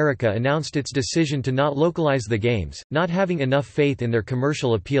of America announced its decision to not localize the games, not having enough faith in their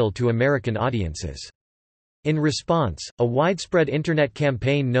commercial appeal to American audiences. In response, a widespread internet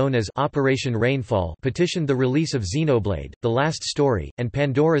campaign known as Operation Rainfall petitioned the release of Xenoblade, The Last Story, and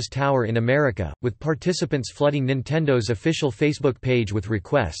Pandora's Tower in America, with participants flooding Nintendo's official Facebook page with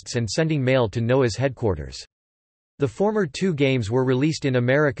requests and sending mail to NOAA's headquarters. The former two games were released in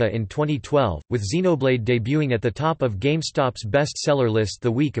America in 2012, with Xenoblade debuting at the top of GameStop's bestseller list the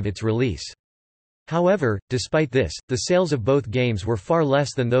week of its release. However, despite this, the sales of both games were far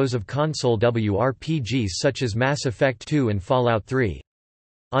less than those of console WRPGs such as Mass Effect 2 and Fallout 3.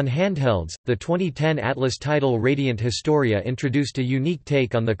 On handhelds, the 2010 Atlas title Radiant Historia introduced a unique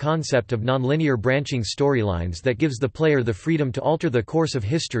take on the concept of nonlinear branching storylines that gives the player the freedom to alter the course of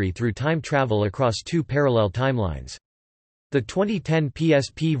history through time travel across two parallel timelines. The 2010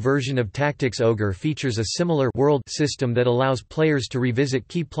 PSP version of Tactics Ogre features a similar world system that allows players to revisit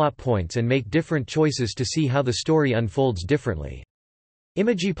key plot points and make different choices to see how the story unfolds differently.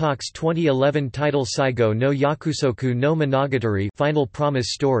 Imageepoch's 2011 title Saigo no Yakusoku no Monogatari Final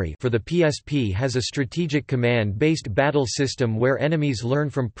Promise Story for the PSP has a strategic command-based battle system where enemies learn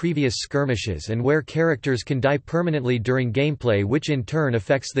from previous skirmishes and where characters can die permanently during gameplay, which in turn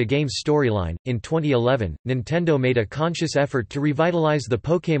affects the game's storyline. In 2011, Nintendo made a conscious effort to revitalize the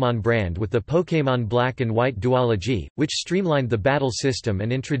Pokémon brand with the Pokémon Black and White duology, which streamlined the battle system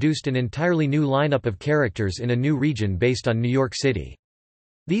and introduced an entirely new lineup of characters in a new region based on New York City.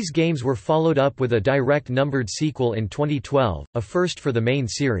 These games were followed up with a direct numbered sequel in 2012, a first for the main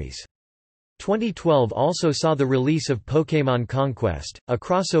series. 2012 also saw the release of Pokémon Conquest, a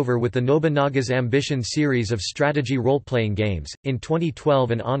crossover with the Nobunaga's Ambition series of strategy role-playing games. In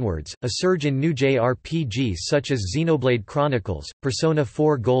 2012 and onwards, a surge in new JRPGs such as Xenoblade Chronicles, Persona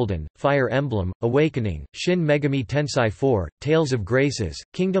 4 Golden, Fire Emblem, Awakening, Shin Megami Tensei 4, Tales of Graces,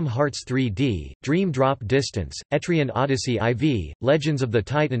 Kingdom Hearts 3D, Dream Drop Distance, Etrian Odyssey IV, Legends of the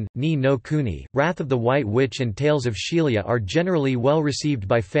Titan, Ni no Kuni, Wrath of the White Witch and Tales of Xillia are generally well received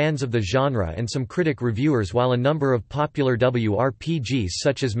by fans of the genre and some critic reviewers, while a number of popular WRPGs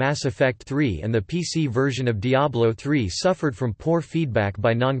such as Mass Effect 3 and the PC version of Diablo 3 suffered from poor feedback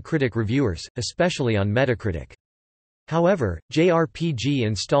by non-critic reviewers, especially on Metacritic. However, JRPG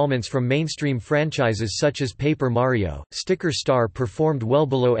installments from mainstream franchises such as Paper Mario, Sticker Star performed well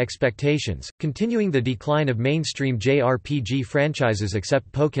below expectations, continuing the decline of mainstream JRPG franchises except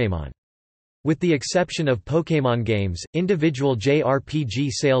Pokémon. With the exception of Pokémon games, individual JRPG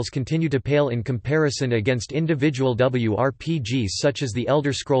sales continue to pale in comparison against individual WRPGs such as The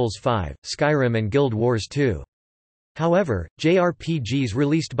Elder Scrolls V, Skyrim and Guild Wars 2. However, JRPGs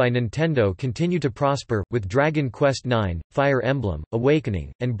released by Nintendo continue to prosper, with Dragon Quest IX, Fire Emblem,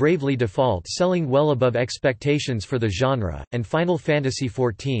 Awakening, and Bravely Default selling well above expectations for the genre, and Final Fantasy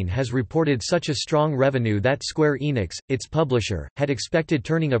XIV has reported such a strong revenue that Square Enix, its publisher, had expected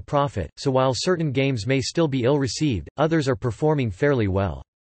turning a profit, so while certain games may still be ill-received, others are performing fairly well.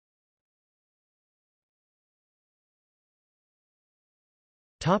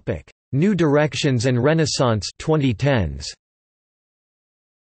 New Directions and Renaissance 2010s.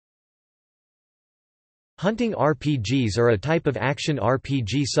 Hunting RPGs are a type of action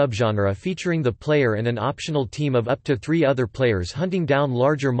RPG subgenre featuring the player and an optional team of up to 3 other players hunting down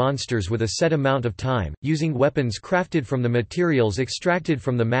larger monsters with a set amount of time, using weapons crafted from the materials extracted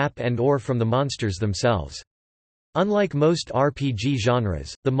from the map and/or from the monsters themselves. Unlike most RPG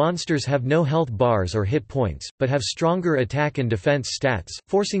genres, the monsters have no health bars or hit points, but have stronger attack and defense stats,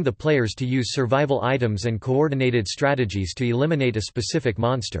 forcing the players to use survival items and coordinated strategies to eliminate a specific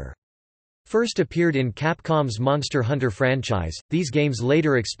monster. First appeared in Capcom's Monster Hunter franchise, these games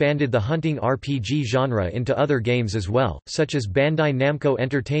later expanded the hunting RPG genre into other games as well, such as Bandai Namco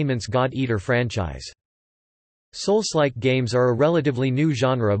Entertainment's God Eater franchise. Souls-like games are a relatively new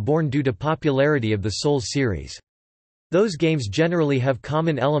genre born due to popularity of the Souls series. Those games generally have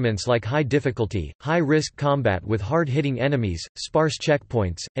common elements like high difficulty, high-risk combat with hard-hitting enemies, sparse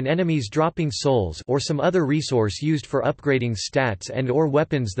checkpoints, and enemies dropping souls or some other resource used for upgrading stats and/or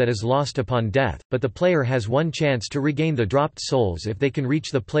weapons that is lost upon death, but the player has one chance to regain the dropped souls if they can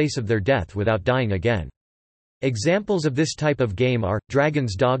reach the place of their death without dying again. Examples of this type of game are,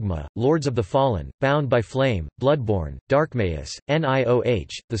 Dragon's Dogma, Lords of the Fallen, Bound by Flame, Bloodborne, Darkmaeus, Nioh,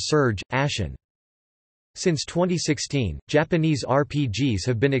 The Surge, Ashen. Since 2016, Japanese RPGs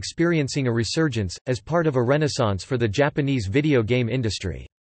have been experiencing a resurgence, as part of a renaissance for the Japanese video game industry.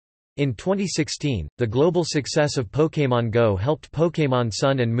 In 2016, the global success of Pokémon Go helped Pokémon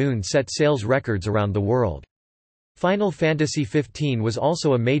Sun and Moon set sales records around the world. Final Fantasy XV was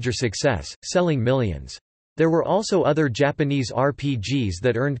also a major success, selling millions. There were also other Japanese RPGs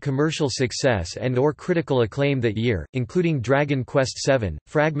that earned commercial success and/or critical acclaim that year, including Dragon Quest VII,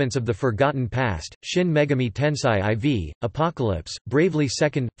 Fragments of the Forgotten Past, Shin Megami Tensei IV, Apocalypse, Bravely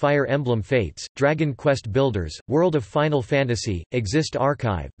Second, Fire Emblem Fates, Dragon Quest Builders, World of Final Fantasy, Exist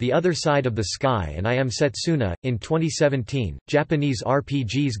Archive, The Other Side of the Sky, and I Am Setsuna. In 2017, Japanese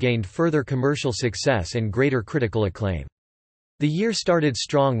RPGs gained further commercial success and greater critical acclaim. The year started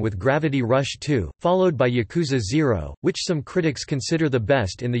strong with Gravity Rush 2, followed by Yakuza 0, which some critics consider the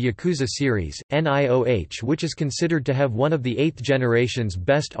best in the Yakuza series, Nioh, which is considered to have one of the 8th generation's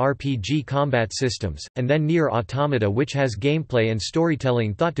best RPG combat systems, and then Nier Automata, which has gameplay and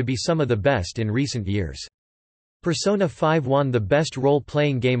storytelling thought to be some of the best in recent years. Persona 5 won the Best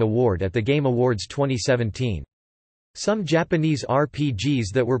Role-Playing Game Award at the Game Awards 2017. Some Japanese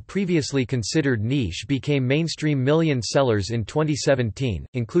RPGs that were previously considered niche became mainstream million sellers in 2017,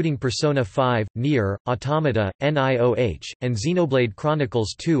 including Persona 5, Nier, Automata, Nioh, and Xenoblade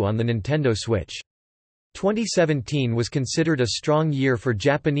Chronicles 2 on the Nintendo Switch. 2017 was considered a strong year for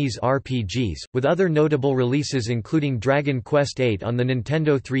Japanese RPGs, with other notable releases including Dragon Quest VIII on the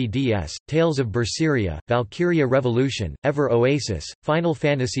Nintendo 3DS, Tales of Berseria, Valkyria Revolution, Ever Oasis, Final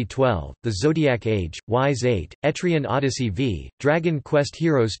Fantasy XII, The Zodiac Age, Wise 8, Etrian Odyssey V, Dragon Quest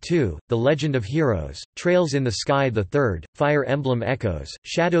Heroes 2, The Legend of Heroes, Trails in the Sky III, Fire Emblem Echoes,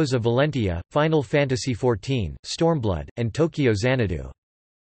 Shadows of Valentia, Final Fantasy XIV, Stormblood, and Tokyo Xanadu.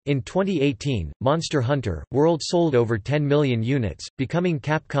 In 2018, Monster Hunter World sold over 10 million units, becoming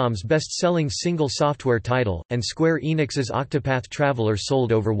Capcom's best-selling single software title, and Square Enix's Octopath Traveler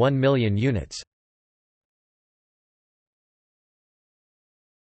sold over 1 million units.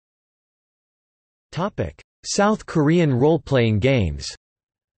 South Korean role-playing games.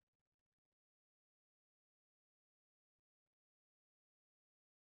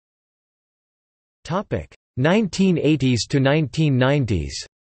 Topic: 1980s to 1990s.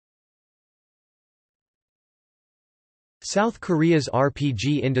 South Korea's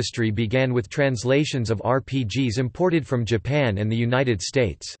RPG industry began with translations of RPGs imported from Japan and the United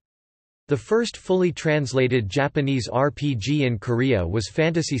States. The first fully translated Japanese RPG in Korea was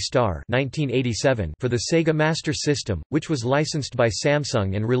Phantasy Star 1987 for the Sega Master System, which was licensed by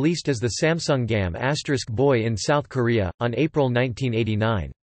Samsung and released as the Samsung Gam ** Boy in South Korea, on April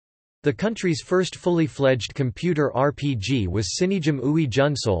 1989. The country's first fully fledged computer RPG was Sinijim Ui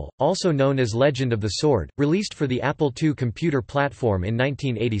Junsol, also known as Legend of the Sword, released for the Apple II computer platform in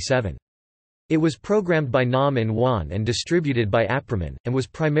 1987. It was programmed by Nam In Won and distributed by Apraman, and was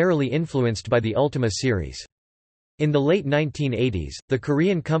primarily influenced by the Ultima series. In the late 1980s, the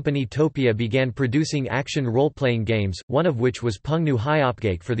Korean company Topia began producing action role-playing games, one of which was Pungnu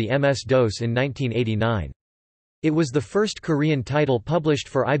Hyopgake for the MS-DOS in 1989. It was the first Korean title published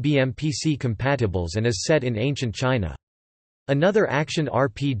for IBM PC compatibles and is set in ancient China. Another action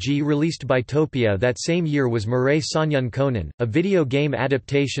RPG released by Topia that same year was Mirai Sonyun Conan, a video game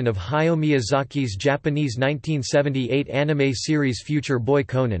adaptation of Hayao Miyazaki's Japanese 1978 anime series Future Boy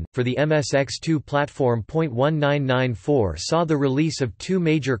Conan. For the MSX2 platform. 1994 saw the release of two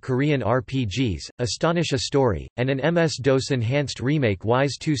major Korean RPGs, Astonish a Story, and an MS-DOS enhanced remake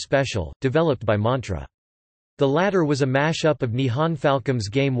Wise 2 Special, developed by Mantra. The latter was a mashup of Nihon Falcom's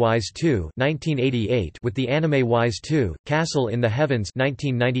game Wise 2 (1988) with the anime Wise 2: Castle in the Heavens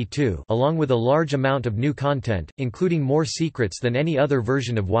 (1992), along with a large amount of new content, including more secrets than any other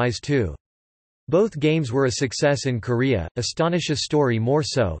version of Wise 2. Both games were a success in Korea, Astonish a Story more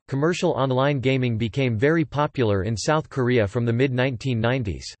so. Commercial online gaming became very popular in South Korea from the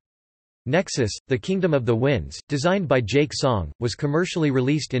mid-1990s. Nexus, The Kingdom of the Winds, designed by Jake Song, was commercially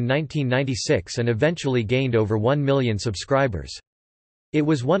released in 1996 and eventually gained over 1 million subscribers. It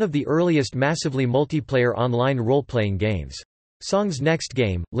was one of the earliest massively multiplayer online role-playing games. Song's next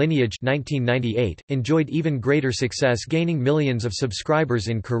game, Lineage 1998, enjoyed even greater success, gaining millions of subscribers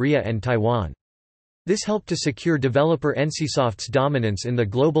in Korea and Taiwan. This helped to secure developer NCSoft's dominance in the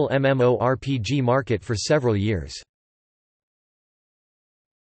global MMORPG market for several years.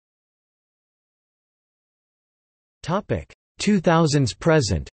 Topic: 2000s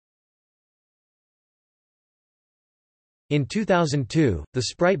present. In 2002, the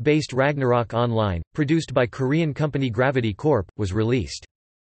sprite-based Ragnarok Online, produced by Korean company Gravity Corp., was released.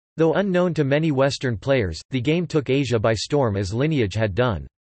 Though unknown to many Western players, the game took Asia by storm as Lineage had done.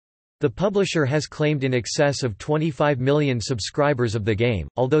 The publisher has claimed in excess of 25 million subscribers of the game,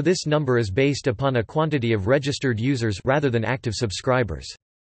 although this number is based upon a quantity of registered users rather than active subscribers.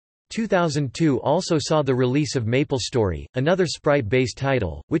 2002 also saw the release of MapleStory, another sprite-based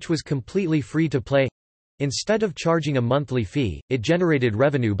title, which was completely free to play. Instead of charging a monthly fee, it generated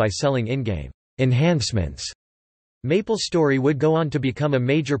revenue by selling in-game enhancements. MapleStory would go on to become a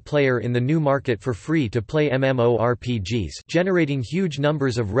major player in the new market for free-to-play MMORPGs, generating huge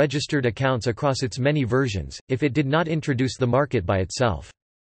numbers of registered accounts across its many versions, if it did not introduce the market by itself.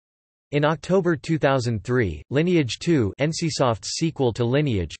 In October 2003, Lineage 2, NCSoft's sequel to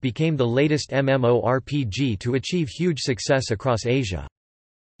Lineage, became the latest MMORPG to achieve huge success across Asia.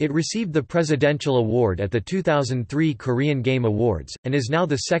 It received the Presidential Award at the 2003 Korean Game Awards, and is now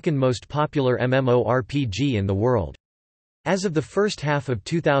the second most popular MMORPG in the world. As of the first half of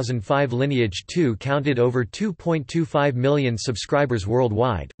 2005, Lineage 2 counted over 2.25 million subscribers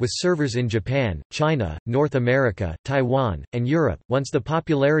worldwide, with servers in Japan, China, North America, Taiwan, and Europe, once the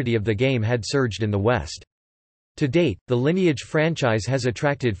popularity of the game had surged in the West. To date, the Lineage franchise has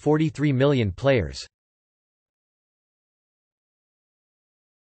attracted 43 million players.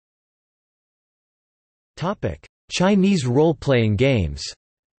 Chinese role-playing games.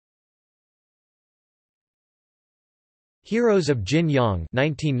 Heroes of Jin Yang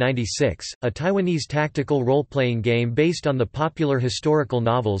 1996, a Taiwanese tactical role-playing game based on the popular historical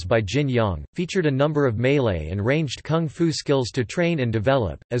novels by Jin Yang, featured a number of melee and ranged kung fu skills to train and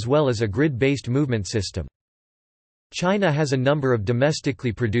develop, as well as a grid-based movement system. China has a number of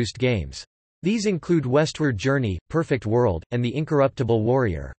domestically produced games. These include Westward Journey, Perfect World, and The Incorruptible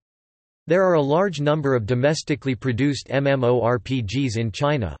Warrior. There are a large number of domestically produced MMORPGs in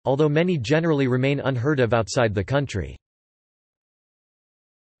China, although many generally remain unheard of outside the country.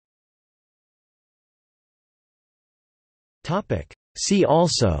 See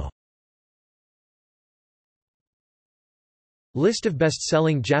also: List of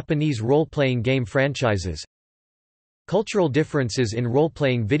best-selling Japanese role-playing game franchises, Cultural differences in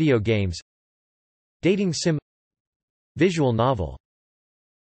role-playing video games, Dating sim, Visual novel.